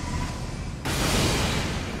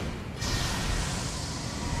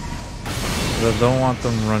 I don't want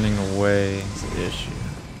them running away is the issue.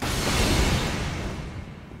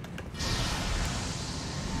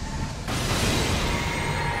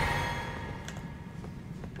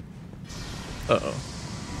 Uh-oh.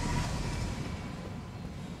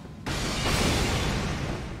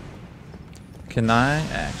 Can I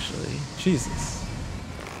actually? Jesus.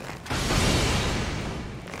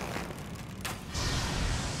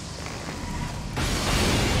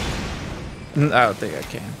 I don't think I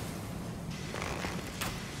can.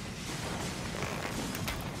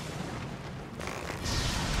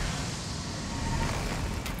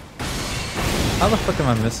 How the fuck am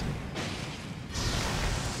I missing?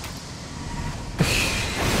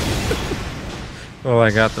 Well,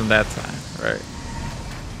 I got them that time, right?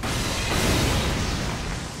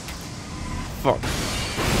 Fuck.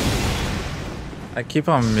 I keep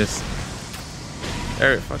on missing.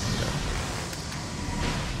 There we fucking go.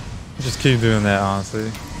 Just keep doing that,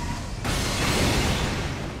 honestly.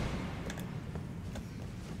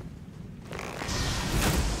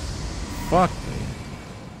 Fuck me.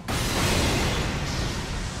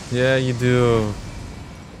 Yeah, you do.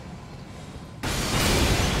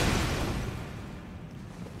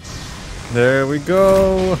 There we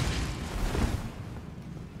go.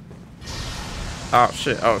 Oh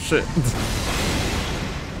shit, oh shit.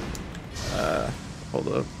 Hold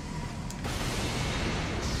up.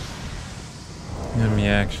 Let me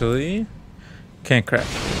actually. Can't crash.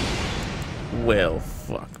 Well,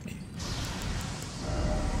 fuck me.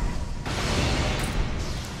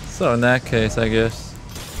 So in that case, I guess.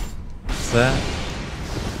 What's that?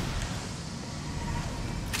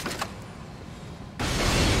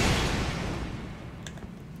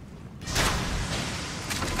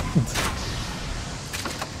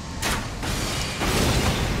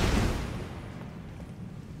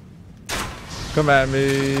 Come at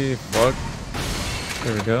me. Fuck.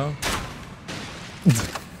 There we go.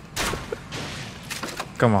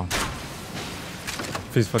 Come on.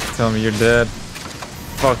 Please fucking tell me you're dead.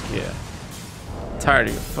 Fuck yeah. Tired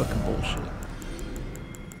of your fucking bullshit.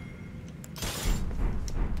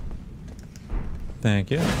 Thank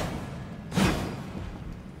you.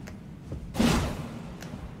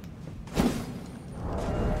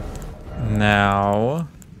 Now,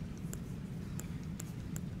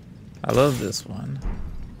 I love this one.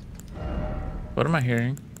 What am I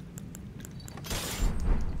hearing?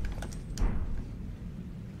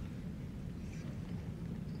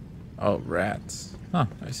 Oh, rats. Huh,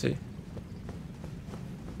 I see.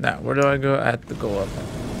 Now, where do I go? I have to go up, I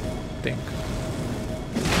think.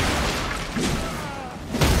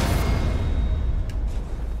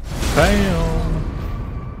 Bam!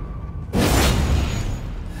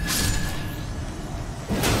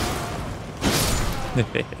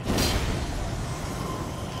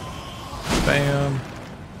 Bam.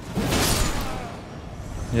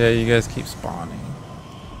 Yeah, you guys keep spawning.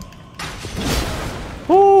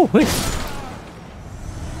 Oh, wait.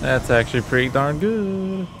 That's actually pretty darn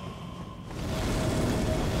good.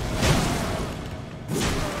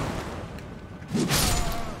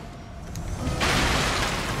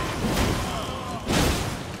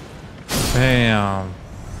 Bam.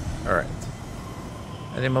 Alright.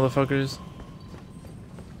 Any motherfuckers?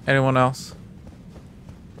 Anyone else?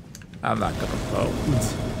 I'm not gonna vote.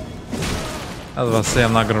 I was about to say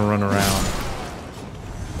I'm not gonna run around.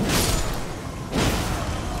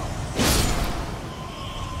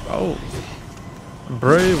 Oh.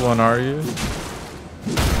 Brave one, are you?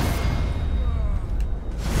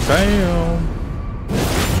 Bam.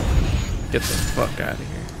 Get the fuck out of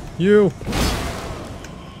here. You.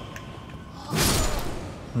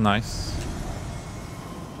 Nice.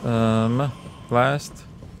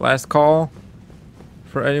 Last call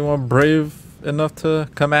for anyone brave enough to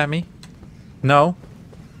come at me? No?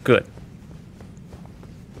 Good.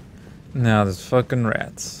 Now there's fucking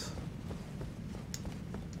rats.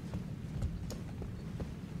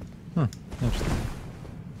 Interesting.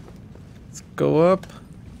 Let's go up.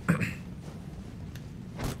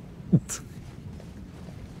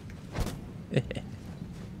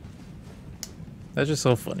 That's just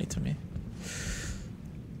so funny to me.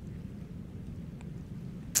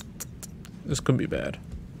 This could be bad.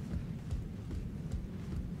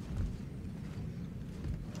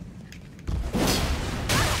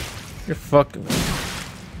 You're fucking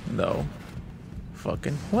with me. No.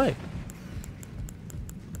 Fucking way.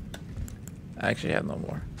 I actually have no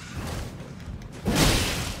more.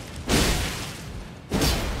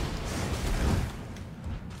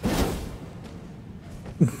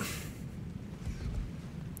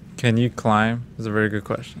 Can you climb? Is a very good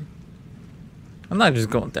question. I'm not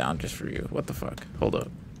just going down just for you. What the fuck? Hold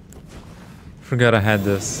up. Forgot I had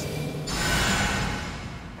this.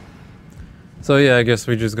 So yeah, I guess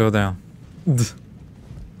we just go down.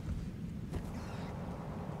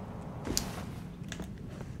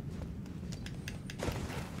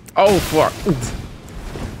 Oh fuck.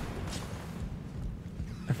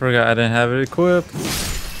 I forgot I didn't have it equipped.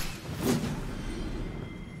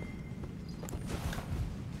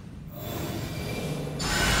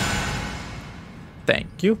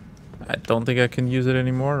 Thank you. I don't think I can use it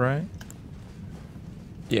anymore, right?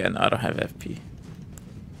 Yeah, no, I don't have FP.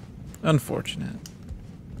 Unfortunate.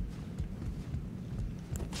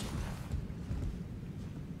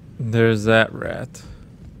 There's that rat.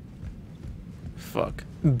 Fuck.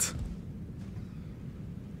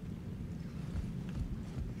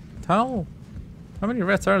 How many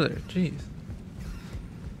rats are there? Jeez.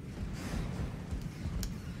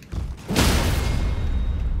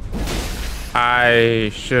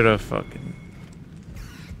 I should have fucking...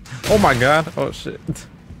 Oh my god. Oh shit.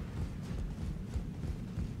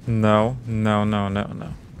 No.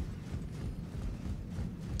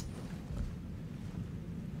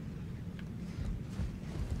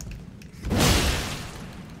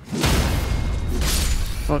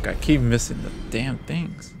 Fuck, I keep missing the damn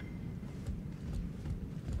things.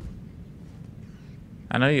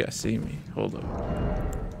 I know you guys see me. Hold up.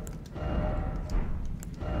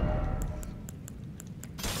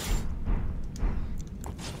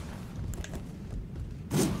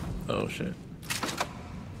 Oh shit.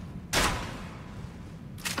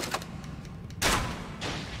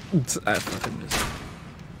 I fucking missed.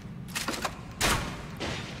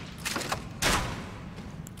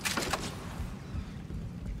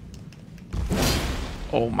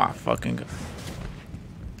 Oh my fucking god.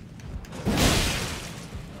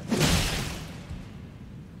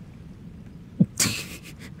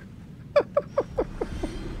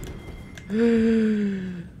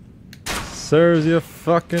 Serves you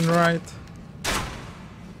fucking right.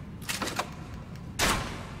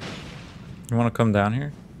 You wanna come down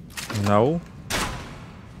here? No.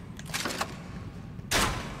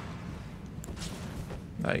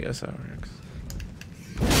 I guess that works.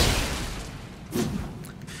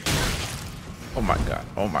 Oh my god.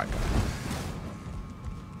 Oh my god.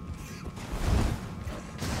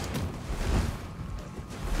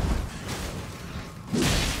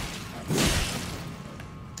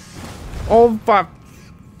 Oh my.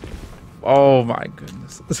 Oh my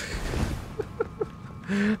goodness.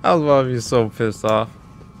 I was about to be so pissed off.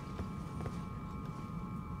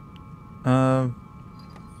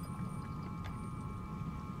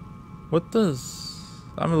 What does...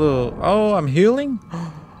 I'm a little... Oh, I'm healing?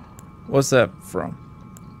 What's that from?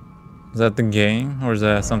 Is that the game? Or is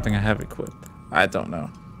that something I have equipped? I don't know.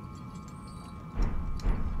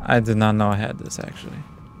 I did not know I had this, actually.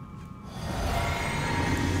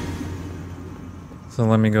 So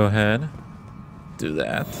let me go ahead. Do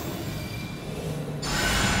that.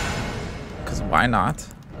 Because why not?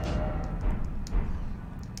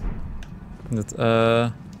 Let's,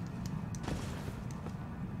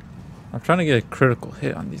 I'm trying to get a critical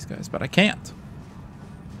hit on these guys, but I can't.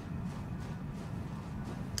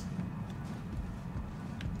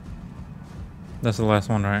 That's the last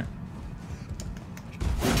one, right?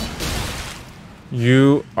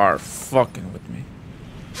 You are fucking with me.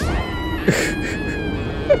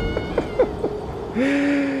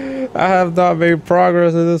 I have not made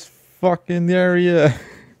progress in this fucking area.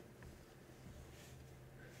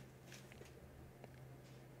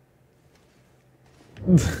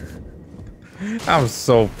 I'm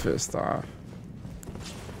so pissed off.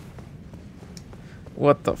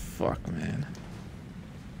 What the fuck, man?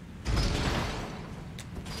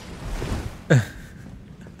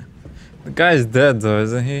 The guy's dead though,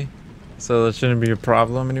 isn't he? So that shouldn't be a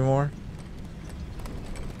problem anymore.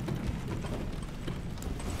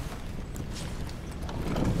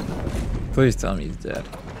 Please tell me he's dead.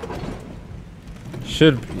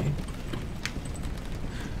 Should be.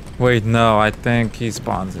 Wait, no, I think he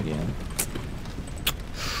spawns again.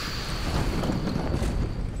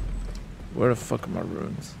 Where the fuck are my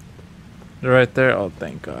runes? They're right there? Oh,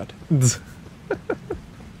 thank God.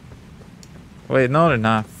 Wait, no, they're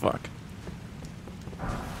not. Fuck.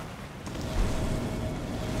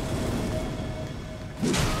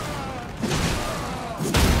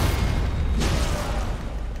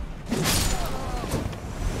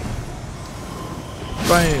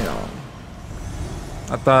 Bam!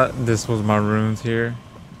 I thought this was my runes here.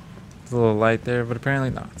 It's a little light there, but apparently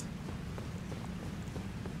not.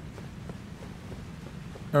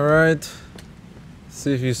 Alright.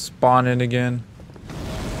 See if you spawn in again.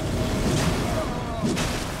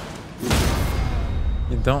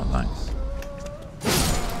 You don't? Nice.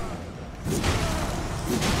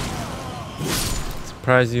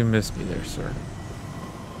 Surprised you missed me there, sir.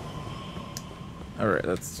 Alright,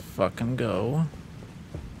 let's fucking go.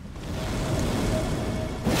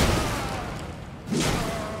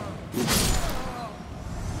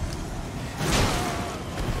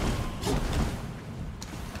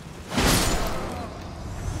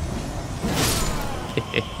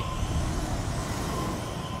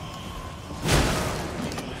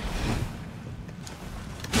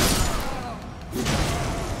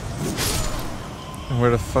 Where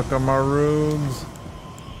the fuck are my runes?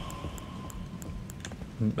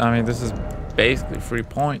 I mean, this is basically free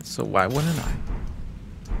points, so why wouldn't I?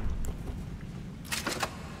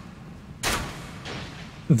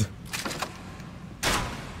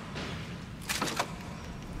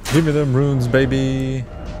 Give me them runes, baby.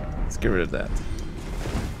 Let's get rid of that.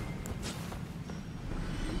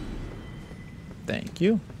 Thank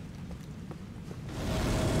you.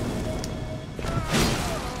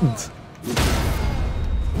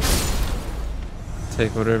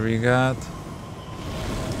 Take whatever you got.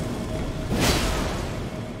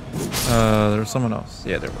 There was someone else.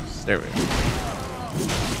 Yeah, there was. There we go.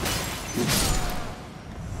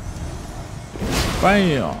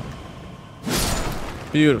 Bam!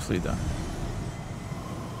 Beautifully done.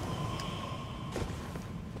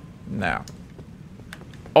 Now.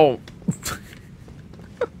 Oh.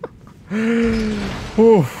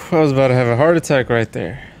 Whew, I was about to have a heart attack right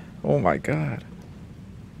there. Oh my god.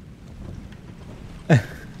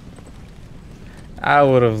 I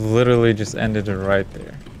would have literally just ended it right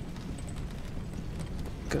there.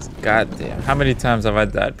 Because goddamn, how many times have I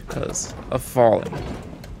died because of falling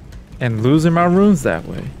and losing my runes that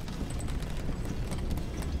way?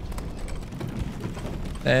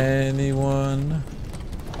 Anyone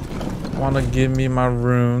want to give me my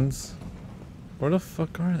runes? Where the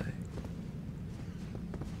fuck are they?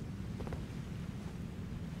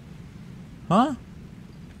 Huh?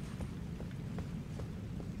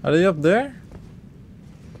 Are they up there?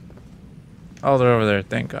 Oh, they're over there,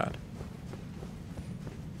 thank God.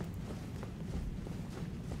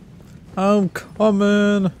 I'm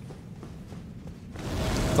coming.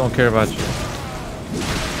 Don't care about you.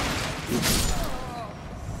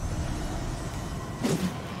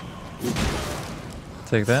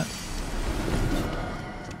 Take that.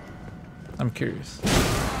 I'm curious.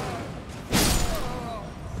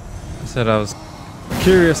 I said I was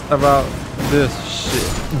curious about this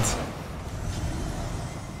shit.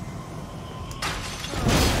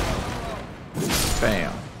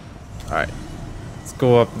 Bam. Alright. Let's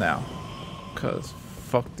go up now. Cause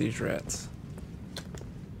fuck these rats.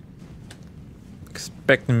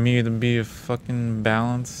 Expecting me to be a fucking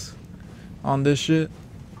balance on this shit.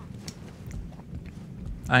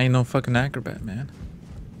 I ain't no fucking acrobat, man.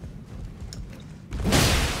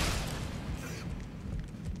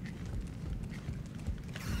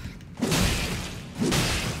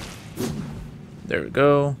 There we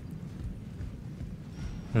go.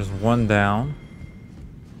 There's one down.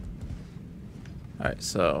 Alright,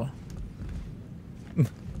 so.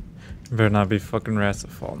 Better not be fucking rats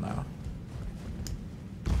that fall now.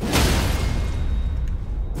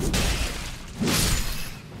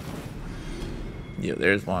 Yeah,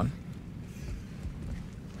 there's one.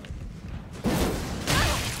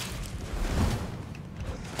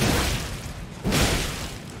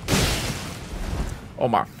 Oh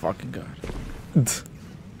my fucking god.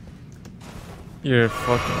 You're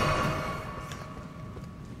fucking...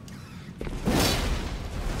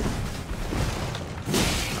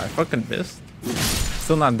 I fucking missed.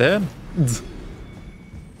 Still not dead?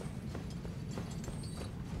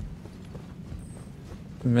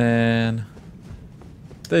 Man.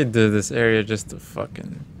 They did this area just to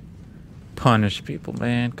fucking punish people,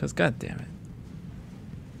 man. Cause god damn it.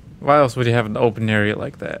 Why else would you have an open area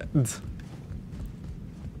like that?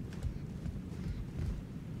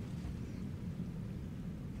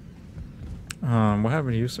 What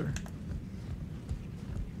happened to you, sir?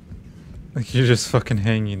 Like you're just fucking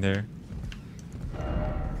hanging there.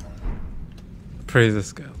 Praise the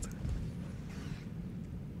skeleton.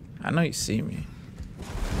 I know you see me.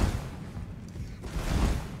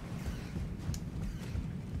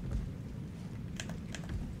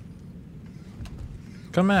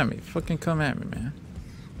 Come at me. Fucking come at me, man.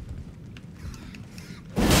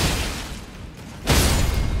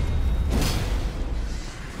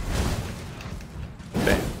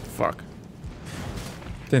 Bam. Fuck.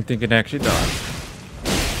 Didn't think it actually died.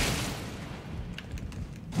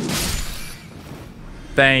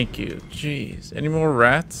 Thank you. Jeez. Any more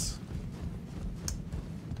rats?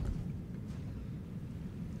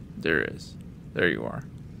 There is. There you are.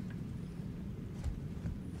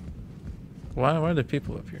 Why are there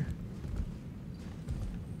people up here?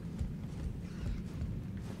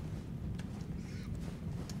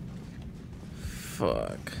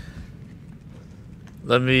 Fuck.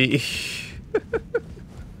 Let me...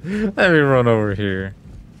 Let me run over here.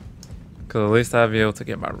 Cause at least I'll be able to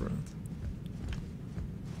get my runes.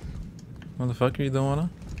 Motherfucker, you don't wanna?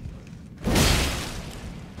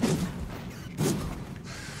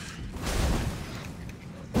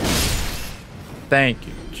 Thank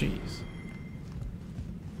you. Jeez.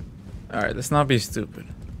 Alright, let's not be stupid.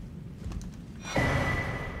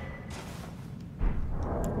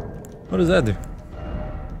 What does that do?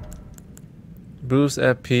 Boost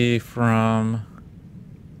FP from...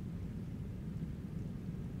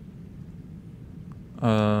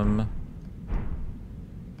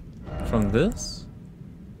 from this?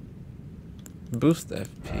 Boost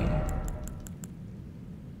FP.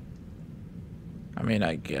 I mean,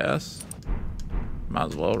 I guess. Might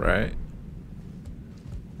as well, right?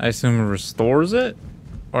 I assume it restores it?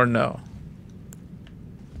 Or no?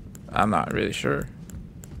 I'm not really sure.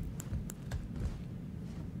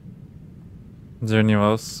 Is there anyone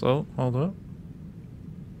else? Oh, hold up.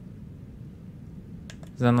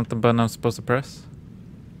 Is that not the button I'm supposed to press?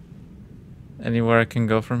 Anywhere I can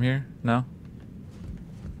go from here? No?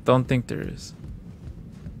 Don't think there is.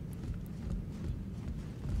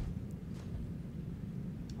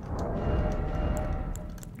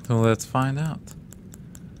 So let's find out.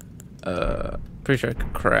 Pretty sure I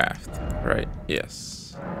could craft, right?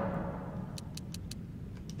 Yes.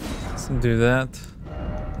 Let's do that.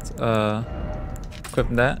 Let's equip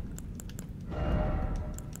that.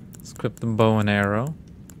 Let's equip the bow and arrow.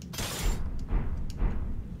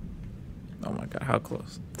 Oh my god, how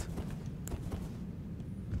close?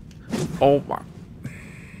 Oh my.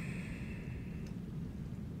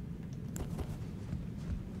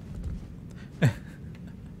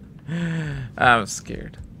 I'm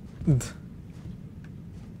scared.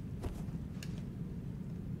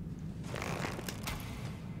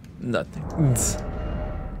 Nothing.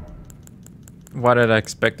 Why did I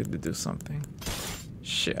expect it to do something?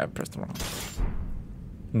 Shit, I pressed wrong.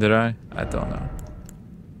 Did I? I don't know.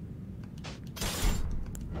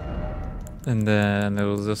 And then it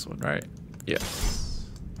was this one, right? Yes.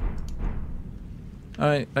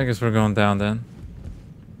 Alright, I guess we're going down then.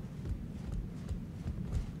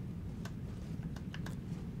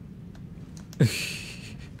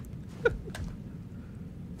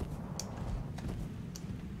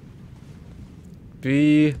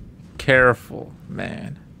 Be careful,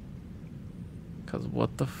 man. Cause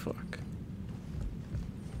what the fuck?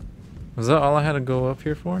 Was that all I had to go up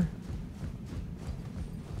here for?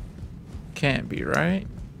 Can't be, right?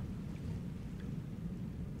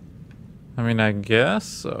 I mean, I guess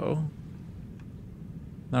so.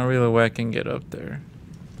 Not really a way I can get up there.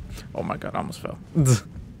 Oh my god, I almost fell.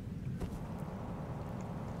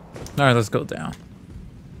 Alright, let's go down.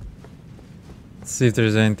 Let's see if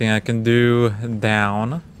there's anything I can do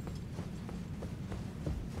down.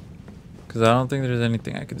 Because I don't think there's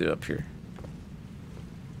anything I can do up here.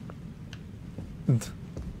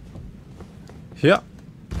 Yeah.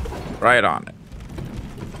 Right on it.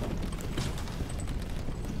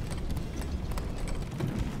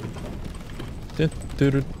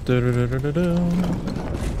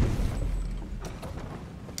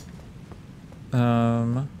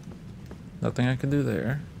 Nothing I can do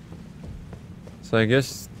there. So I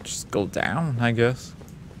guess just go down, I guess.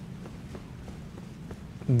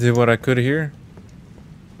 Did what I could here.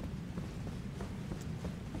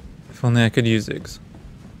 If only I could use Ziggs.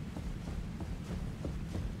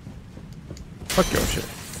 Fuck your shit.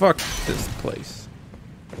 Fuck this place.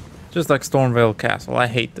 Just like Stormvale Castle. I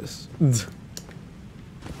hate this.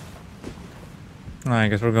 I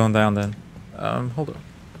guess we're going down then. Hold on.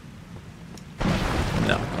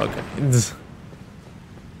 No, okay. Just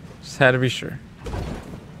had to be sure.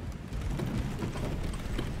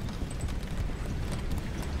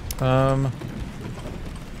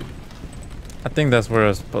 I think that's where I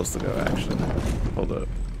was supposed to go, actually. Hold up.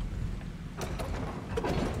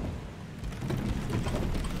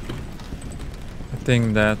 I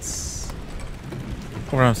think that's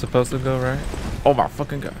where I'm supposed to go, right? Oh my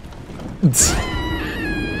fucking god.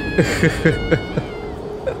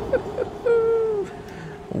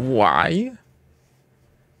 Why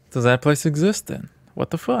does that place exist then?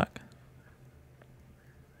 What the fuck?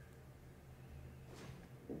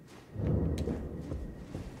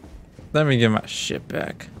 Let me get my shit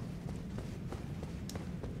back.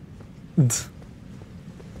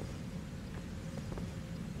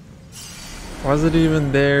 Was it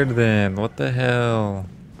even there then? What the hell?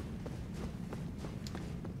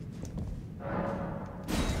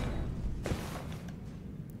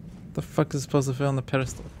 The fuck is supposed to fit on the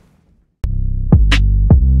pedestal?